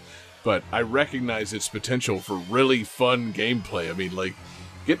fan. But I recognize its potential for really fun gameplay.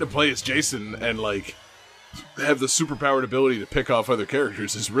 Getting to play as Jason and, have the superpowered ability to pick off other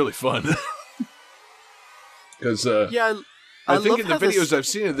characters is really fun. Because Yeah, I think love in the how this- videos I've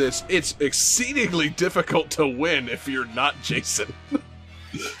seen of this, it's exceedingly difficult to win if you're not Jason.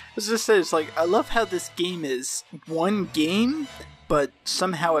 As I said, it's like, I love how this game is one game, but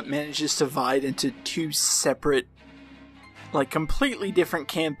somehow it manages to divide into two separate, like, completely different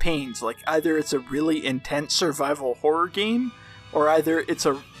campaigns. Like, either it's a really intense survival horror game, or either it's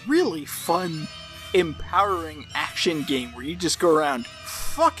a really fun, empowering action game where you just go around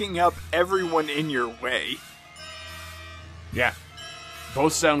fucking up everyone in your way. Yeah.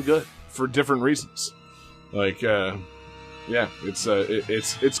 Both sound good for different reasons. Like, yeah,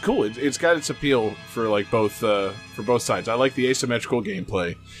 it's cool. It's got its appeal for like both sides. I like the asymmetrical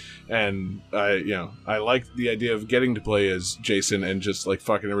gameplay, and I like the idea of getting to play as Jason and just like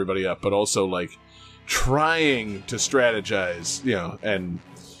fucking everybody up, but also like trying to strategize, and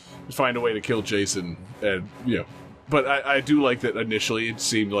find a way to kill Jason, and But I do like that initially it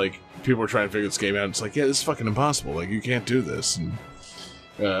seemed like people were trying to figure this game out. And it's like, yeah, this is fucking impossible. Like, you can't do this. And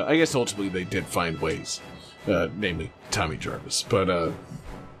I guess ultimately they did find ways. Namely Tommy Jarvis, but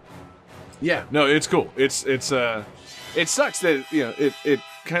yeah, no, it's cool. It sucks that it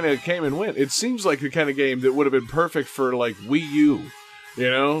kind of came and went. It seems like the kind of game that would have been perfect for like Wii U.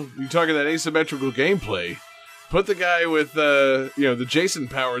 You talking that asymmetrical gameplay. Put the guy with the Jason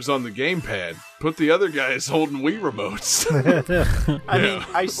powers on the gamepad. Put the other guys holding Wii remotes. I mean,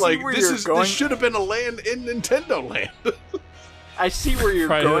 I see like where this you're is going. this should have been a land in Nintendo Land. I see where you're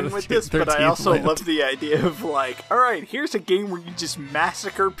Friday going the with this, but I 13th also land. love the idea of like, alright, here's a game where you just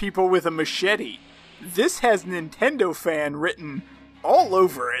massacre people with a machete. This has Nintendo fan written all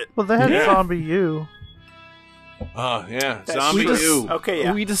over it. Well, they had Zombie U. Oh, yeah. That's Zombie true. U. Okay,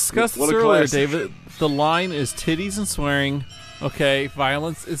 yeah. We discussed What this a earlier, classic. David. The line is titties and swearing. Okay,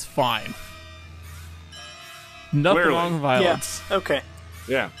 violence is fine. Nothing Clearly. wrong with Yeah, violence. okay.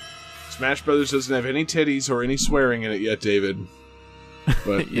 Yeah. Smash Brothers doesn't have any titties or any swearing in it yet, David.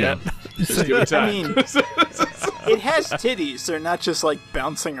 But Yet. just give it time. I mean, it has titties. They're not just like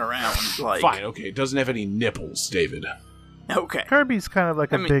bouncing around. Like, Fine, okay. It doesn't have any nipples, David. Okay. Kirby's kind of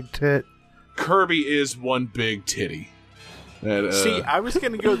like a mean- big tit. Kirby is one big titty. That, See, I was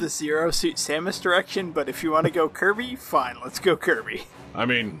gonna go the Zero Suit Samus direction, but if you want to go Kirby, fine, let's go Kirby. I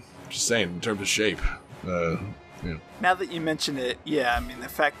mean, just saying, in terms of shape. Now that you mention it, yeah, I mean, the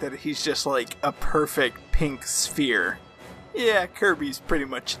fact that he's just like a perfect pink sphere. Yeah, Kirby's pretty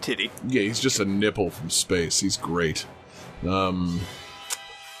much a titty. Yeah, he's just a nipple from space. He's great.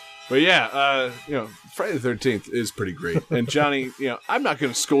 But yeah, Friday the 13th is pretty great. And Johnny, I'm not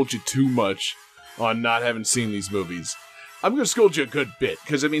going to scold you too much on not having seen these movies. I'm going to scold you a good bit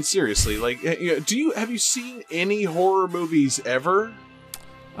because I mean, seriously, like, have you seen any horror movies ever?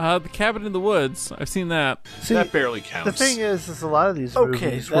 The Cabin in the Woods. I've seen that. See, That barely counts. the thing is a lot of these Okay,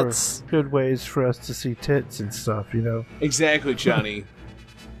 movies that's- were good ways for us to see tits and stuff, Exactly, Johnny.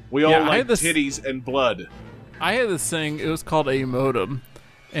 We all Yeah, I like had this- titties and blood. I had this thing. It was called a modem,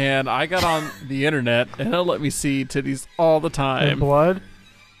 and I got on the internet, and it let me see titties all the And time. blood.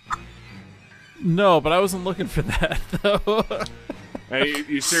 No, but I wasn't looking for that though. Hey,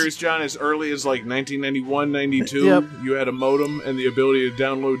 you serious, John? As early as like 1991, 92, Yep. you had a modem and the ability to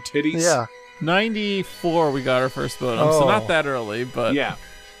download titties? Yeah. 94, we got our first modem, so Oh. not that early, but Yeah.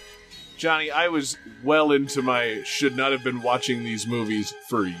 Johnny, I was well into my should not have been watching these movies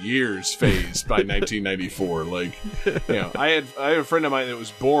for years phase by 1994. Like, I had a friend of mine that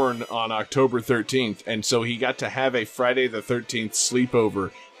was born on October 13th, and so he got to have a Friday the 13th sleepover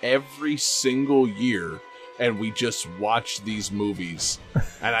every single year. And we just watched these movies.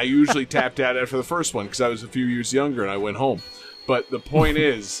 And I usually tapped out after the first one because I was a few years younger and I went home. But the point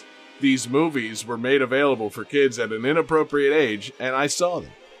is, these movies were made available for kids at an inappropriate age, and I saw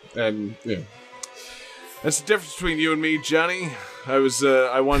them. And, that's the difference between you and me, Johnny.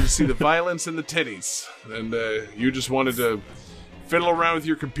 I wanted to see the violence and the titties. And you just wanted to fiddle around with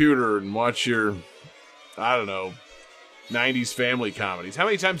your computer and watch your, I don't know, 90s family comedies. How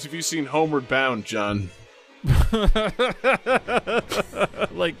many times have you seen Homeward Bound, John?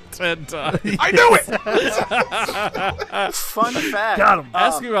 like 10 times. I knew it! Fun fact. Got him.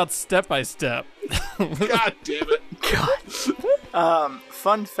 Ask me about Step by Step. God damn it.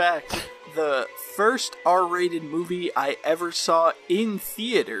 Fun fact. The first R-rated movie I ever saw in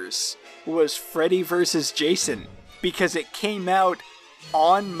theaters was Freddy vs. Jason, because it came out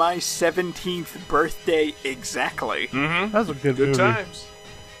on my 17th birthday exactly. That's a good Good movie. times.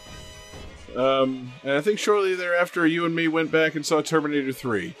 And I think shortly thereafter, you and me went back and saw Terminator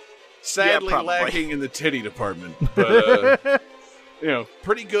 3. Sadly probably. lacking in the titty department. But,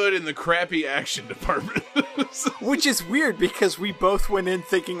 pretty good in the crappy action department. Which is weird because we both went in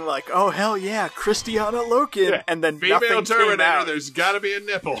thinking like, oh hell yeah, Christiana Loken, and then female nothing Terminator, came out. there's got to be a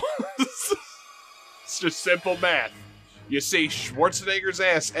nipple. It's just simple math. You see Schwarzenegger's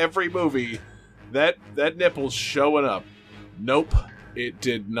ass every movie. That nipple's showing up. Nope, it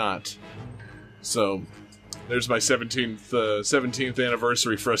did not. So, there's my 17th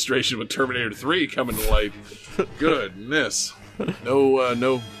anniversary frustration with Terminator 3 coming to light. Goodness.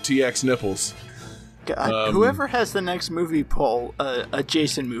 No TX nipples. God, whoever has the next movie poll, a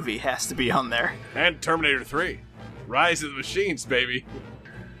Jason movie has to be on there. And Terminator 3. Rise of the Machines, baby.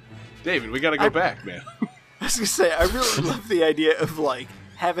 David, we gotta go back, man. I was gonna say, I really love the idea of, like,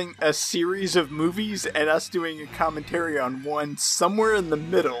 having a series of movies and us doing a commentary on one somewhere in the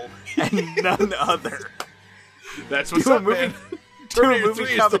middle and none other. That's what's up, man. Do a Terminator movie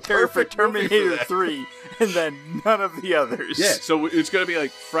 3 is commentary the for perfect movie for Terminator that. 3 and then none of the others. Yeah, so it's going to be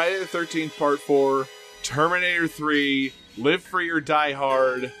like Friday the 13th Part 4, Terminator 3, Live Free or Die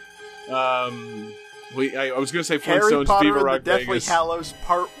Hard. I was going to say Harry Flintstones, Potter Viva and Rock the Deathly Vegas. Hallows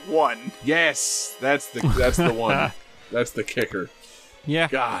Part 1. Yes, that's the one. That's the kicker. Yeah,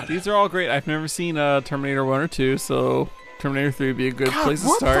 God. these are all great. I've never seen Terminator 1 or 2, so Terminator 3 would be a good God, place to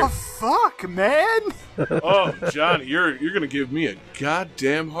what start. the fuck, man? Oh, Johnny, you're going to give me a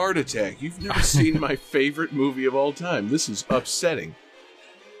goddamn heart attack. You've never seen my favorite movie of all time. This is upsetting.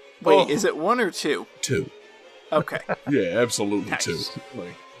 Wait, is it 1 or 2? 2. Okay. Yeah, absolutely Nice. 2.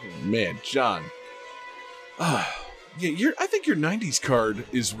 Like, man, John. I think your 90s card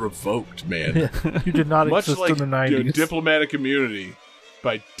is revoked, man. You did not Much exist like in the 90s. Diplomatic Immunity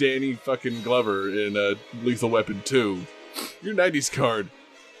by Danny fucking Glover in Lethal Weapon 2. Your 90s card,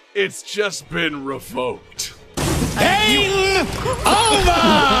 it's just been revoked. Game over!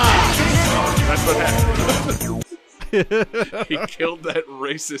 That's what happened. He killed that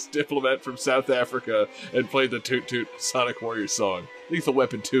racist diplomat from South Africa and played the Toot Toot Sonic Warrior song. Lethal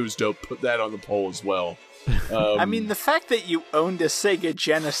Weapon 2's dope. Put that on the poll as well. I mean, the fact that you owned a Sega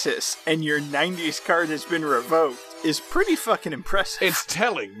Genesis and your 90s card has been revoked is pretty fucking impressive. It's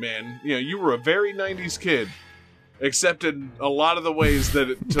telling, man. You were a very 90s kid, except in a lot of the ways that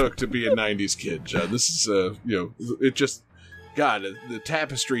it took to be a 90s kid, John. This is, it just... God, the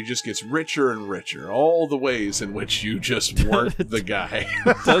tapestry just gets richer and richer. All the ways in which you just weren't the guy.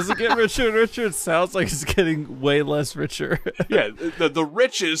 Doesn't get richer and richer. It sounds like it's getting way less richer. Yeah, the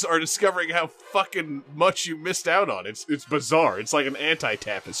riches are discovering how fucking much you missed out on. It's bizarre. It's like an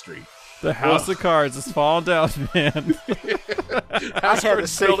anti-tapestry. The house of cards is falling down, man. House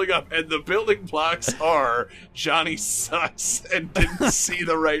cards building up, and the building blocks are Johnny sucks and didn't see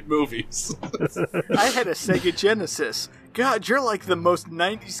the right movies. I had a Sega Genesis. God, you're like the most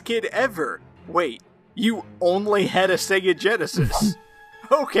 90s kid ever. Wait, you only had a Sega Genesis?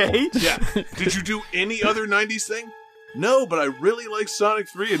 Okay. Yeah. Did you do any other 90s thing? No, but I really like Sonic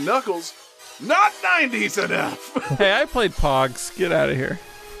 3 and Knuckles. Not 90s enough! Hey, I played Pogs. Get out of here.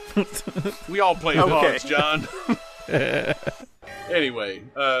 We all played Okay. Pogs, John. Anyway,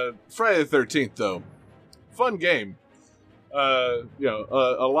 Friday the 13th, though. Fun game. A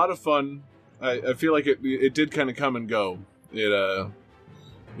lot of fun. I feel like it did kind of come and go. It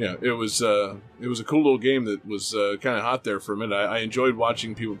was a cool little game that was kind of hot there for a minute. I enjoyed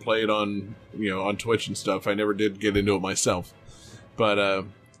watching people play it on Twitch and stuff. I never did get into it myself, but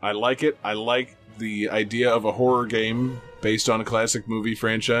I like it. I like the idea of a horror game based on a classic movie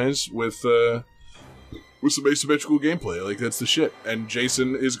franchise with some asymmetrical gameplay. Like, that's the shit, and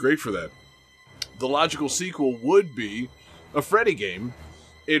Jason is great for that. The logical sequel would be a Freddy game,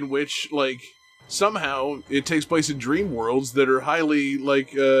 in which, like, somehow it takes place in dream worlds that are highly,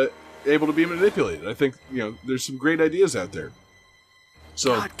 like, able to be manipulated. I think, there's some great ideas out there.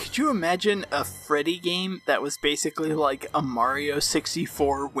 So, God, could you imagine a Freddy game that was basically like a Mario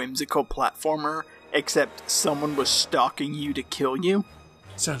 64 whimsical platformer, except someone was stalking you to kill you?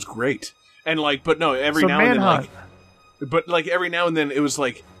 sounds great. And, like, but no, every So now and then, Manhunt. every now and then it was,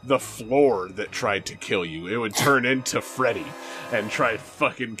 like, the floor that tried to kill you. It would turn into Freddy and try to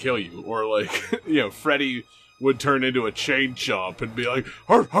fucking kill you. Or, like, Freddy would turn into a chain chomp and be like,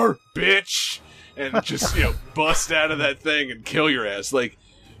 "Har, har, bitch!" And just, bust out of that thing and kill your ass. Like,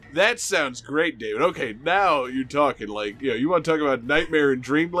 that sounds great, David. Okay, now you're talking. Like, you want to talk about Nightmare in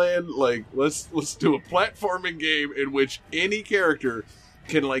Dreamland? Like, let's do a platforming game in which any character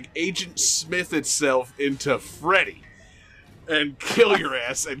can, like, Agent Smith itself into Freddy and kill your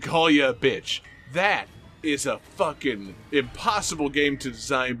ass and call you a bitch. That is a fucking impossible game to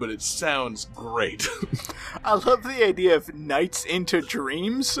design, but it sounds great. I love the idea of Nights into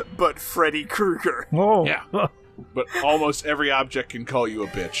Dreams, but Freddy Krueger. Oh, Yeah. but almost every object can call you a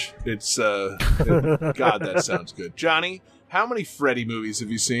bitch. It's God, that sounds good. Johnny, how many Freddy movies have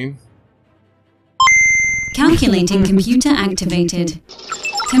you seen? Calculating computer activated.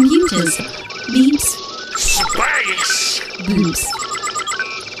 Computers. Beeps. Space! Boops.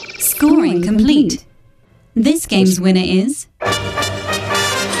 Scoring complete. This game's winner is...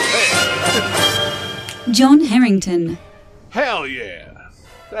 John Harrington. Hell yeah!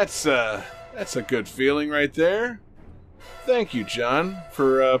 That's a good feeling right there. Thank you, John,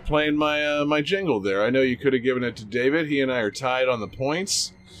 for playing my jingle there. I know you could have given it to David. He and I are tied on the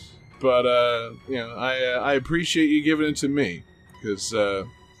points, but I appreciate you giving it to me because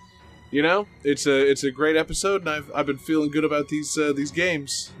it's a great episode, and I've been feeling good about these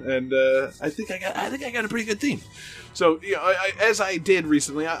games, and I think I got a pretty good theme. So, as I did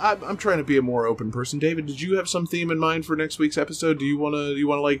recently, I'm trying to be a more open person. David, did you have some theme in mind for next week's episode? Do you want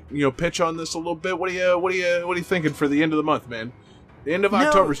to pitch on this a little bit? What are you thinking for the end of the month, man? The end of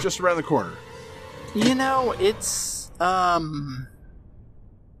October is just around the corner. It's I'm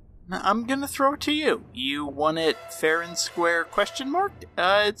gonna throw it to you. You want it fair and square ?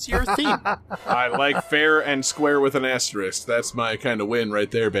 It's your theme. I like fair and square with an asterisk. That's my kind of win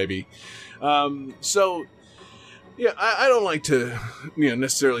right there, baby. Yeah, I don't like to,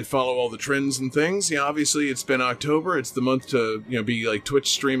 necessarily follow all the trends and things. Obviously it's been October. It's the month to, be like Twitch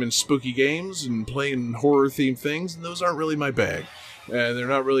streaming spooky games and playing horror-themed things, and those aren't really my bag. And they're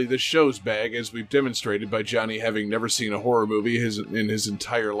not really this show's bag, as we've demonstrated by Johnny having never seen a horror movie in his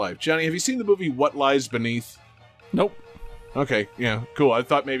entire life. Johnny, have you seen the movie What Lies Beneath? Nope. Okay, yeah, cool. I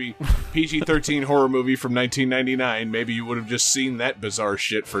thought maybe PG-13 horror movie from 1999. Maybe you would have just seen that bizarre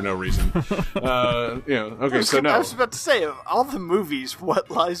shit for no reason. Okay, so no. I was about to say, of all the movies,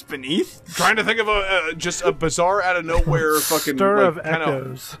 What Lies Beneath? Trying to think of just a bizarre out of nowhere fucking Stir of kind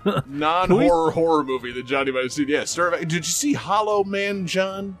Echoes. of non-horror movie that Johnny might have seen. Yeah, Stir of Echoes. Did you see Hollow Man,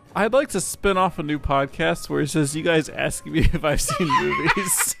 John? I'd like to spin off a new podcast where it says you guys asking me if I've seen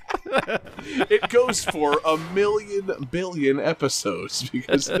movies. It goes for 1 billion episodes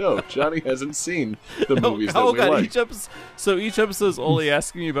because no, Johnny hasn't seen the movies that we like. Each episode is only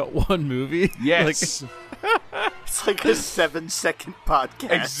asking you about one movie? Yes. It's like a 7-second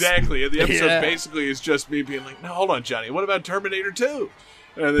podcast. Exactly. And the episode basically is just me being like, no, hold on, Johnny, what about Terminator 2?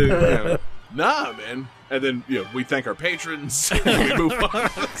 And then, nah, man. And then, we thank our patrons and we move on.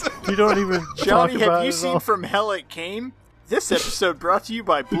 You don't even Johnny, talk about have you it seen all. From Hell It Came? This episode brought to you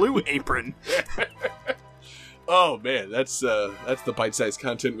by Blue Apron. Oh man, that's the bite-sized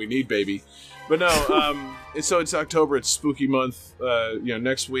content we need, baby. But no, so it's October, it's spooky month.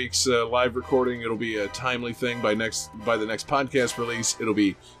 Next week's live recording, it'll be a timely thing. By the next podcast release, it'll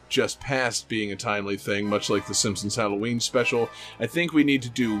be just past being a timely thing, much like the Simpsons Halloween special. I think we need to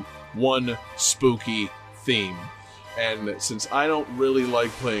do one spooky theme. And since I don't really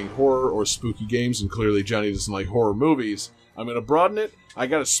like playing horror or spooky games, and clearly Johnny doesn't like horror movies, I'm going to broaden it. I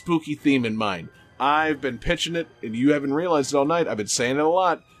got a spooky theme in mind. I've been pitching it, and you haven't realized it all night. I've been saying it a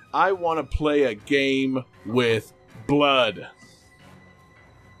lot. I want to play a game with blood.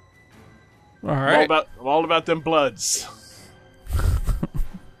 All right. I'm all about them bloods.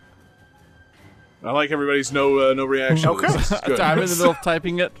 I like everybody's no reaction. Okay. This is good. I'm in the middle of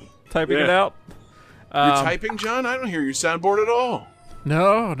typing it out. You're typing, John? I don't hear your soundboard at all.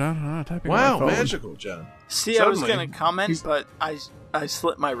 No, typing. Wow, on my phone. magical, John. See, I was going to comment, but I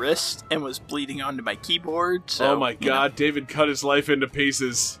slit my wrist and was bleeding onto my keyboard. So, oh my God, David cut his life into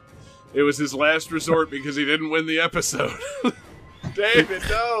pieces. It was his last resort because he didn't win the episode. David,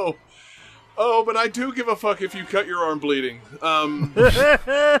 no. Oh, but I do give a fuck if you cut your arm bleeding.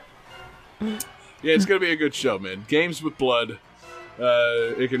 Yeah, it's going to be a good show, man. Games with blood.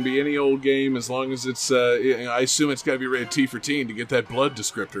 It can be any old game as long as it's, I assume it's got to be rated T for teen to get that blood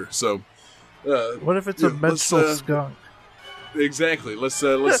descriptor. So, what if it's a menstrual skunk? Exactly. Let's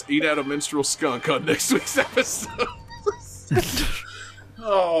eat out a menstrual skunk on next week's episode.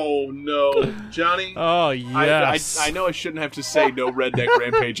 Oh no, Johnny. Oh yes. I know I shouldn't have to say no Redneck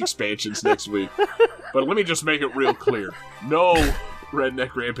Rampage expansions next week, but let me just make it real clear: no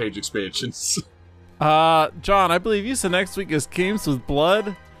Redneck Rampage expansions. John, I believe you said next week is games with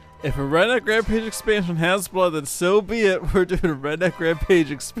blood. If a Redneck Rampage expansion has blood, then so be it. We're doing a Redneck Rampage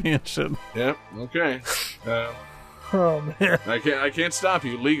expansion. Yep. Okay. Oh man, I can't stop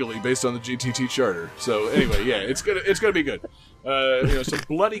you legally based on the GTT charter. So anyway, yeah, it's gonna be good. Some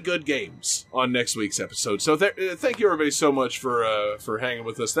bloody good games on next week's episode. So thank you everybody so much for hanging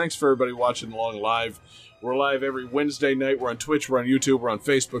with us. Thanks for everybody watching along live. We're live every Wednesday night. We're on Twitch. We're on YouTube. We're on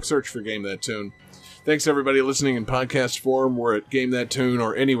Facebook. Search for Game That Tune. Thanks, everybody, listening in podcast form. We're at Game That Tune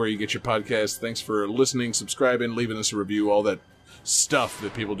or anywhere you get your podcast. Thanks for listening, subscribing, leaving us a review, all that stuff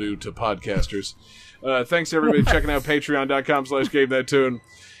that people do to podcasters. Thanks to everybody checking out patreon.com/GameThatTune.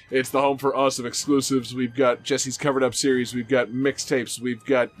 It's the home for us of exclusives. We've got Jesse's Covered Up series. We've got mixtapes. We've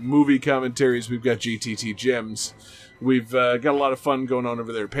got movie commentaries. We've got GTT gems. We've got a lot of fun going on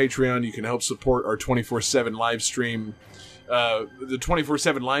over there at Patreon. You can help support our 24/7 live stream. The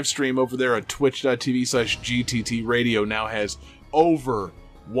 24/7 live stream over there at twitch.tv/GTT radio now has over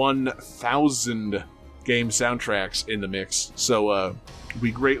 1,000 game soundtracks in the mix. So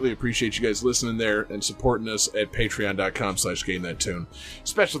we greatly appreciate you guys listening there and supporting us at patreon.com/GameThatTune.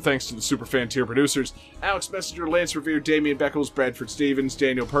 Special thanks to the Superfan tier producers: Alex Messenger, Lance Revere, Damian Beckles, Bradford Stevens,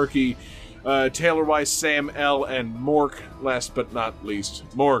 Daniel Perkey, Taylor Weiss, Sam L., and Mork. Last but not least,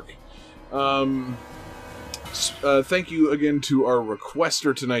 Mork. Thank you again to our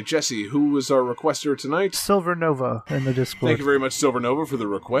requester tonight. Jesse, who was our requester tonight? Silver Nova in the Discord. Thank you very much, Silver Nova, for the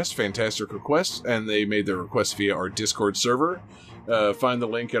request. Fantastic request. And they made their request via our Discord server. Find the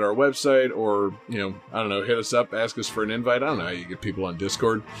link at our website, or, hit us up, ask us for an invite. I don't know how you get people on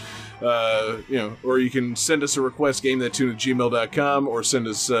Discord. Or you can send us a request, gamethattune@gmail.com, or send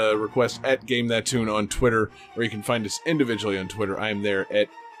us a request at gamethattune on Twitter, or you can find us individually on Twitter. I am there at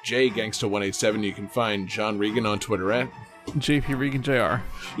JGangsta187. You can find John Regan on Twitter at JP Regan JR.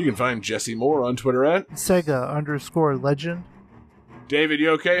 You can find Jesse Moore on Twitter at Sega_legend. David, you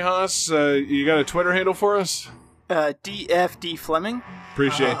okay, Haas? You got a Twitter handle for us? DFD Fleming.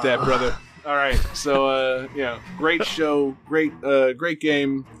 Appreciate that, brother. All right, so great show, great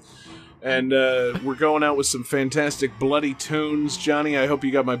game, and we're going out with some fantastic bloody tunes. Johnny, I hope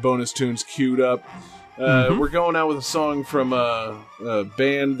you got my bonus tunes queued up. We're going out with a song from a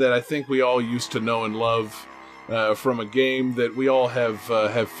band that I think we all used to know and love, from a game that we all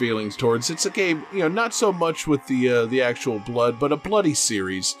have feelings towards. It's a game, not so much with the actual blood, but a bloody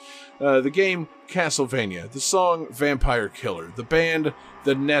series. The game Castlevania, the song Vampire Killer, the band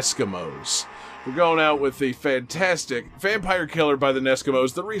the Neskimos. We're going out with the fantastic Vampire Killer by the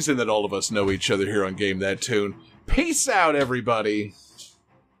Neskimos, the reason that all of us know each other here on Game That Tune. Peace out, everybody!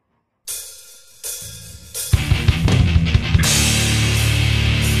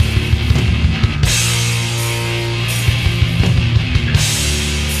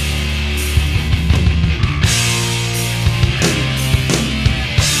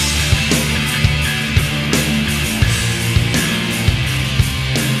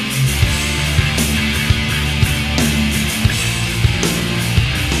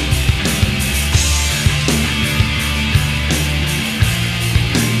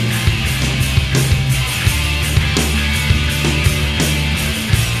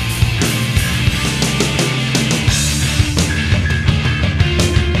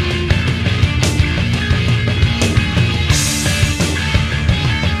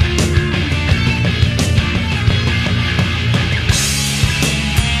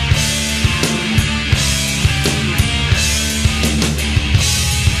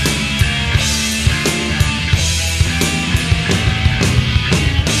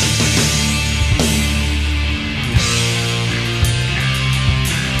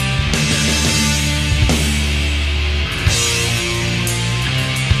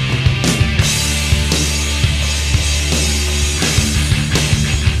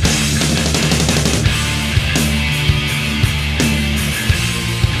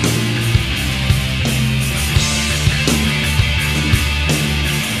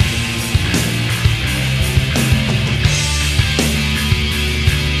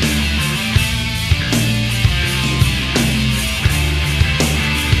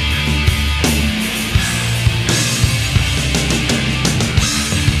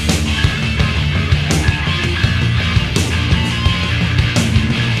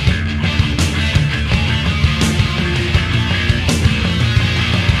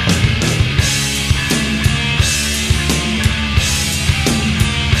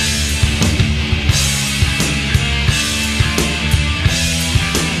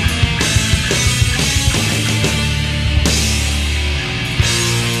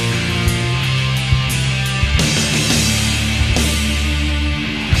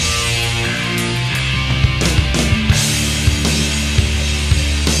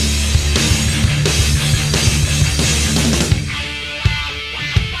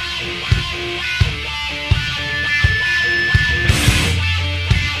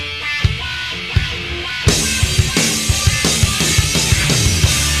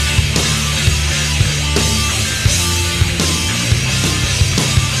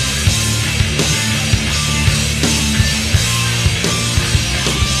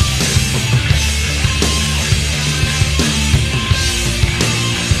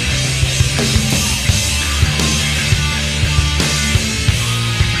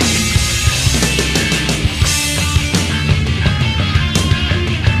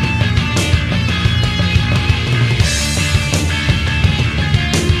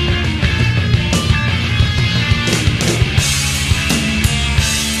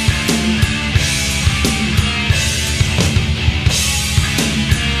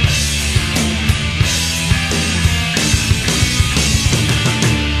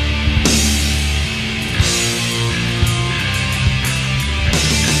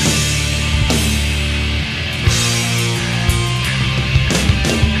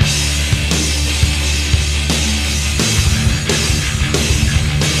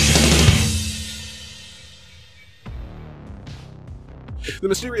 The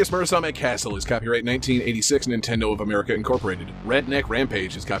Mysterious Murasame Castle is copyright 1986 Nintendo of America Incorporated. Redneck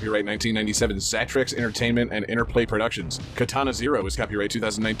Rampage is copyright 1997 Zatrix Entertainment and Interplay Productions. Katana Zero is copyright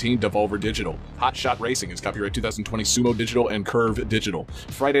 2019 Devolver Digital. Hot Shot Racing is copyright 2020 Sumo Digital and Curve Digital.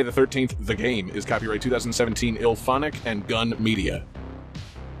 Friday the 13th The Game is copyright 2017 Ilphonic and Gun Media.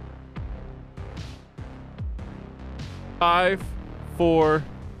 5, 4,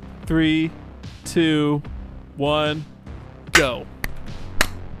 3, 2, 1, go.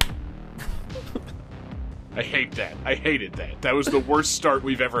 I hate that. I hated that. That was the worst start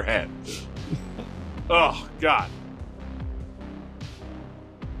we've ever had. Oh, God.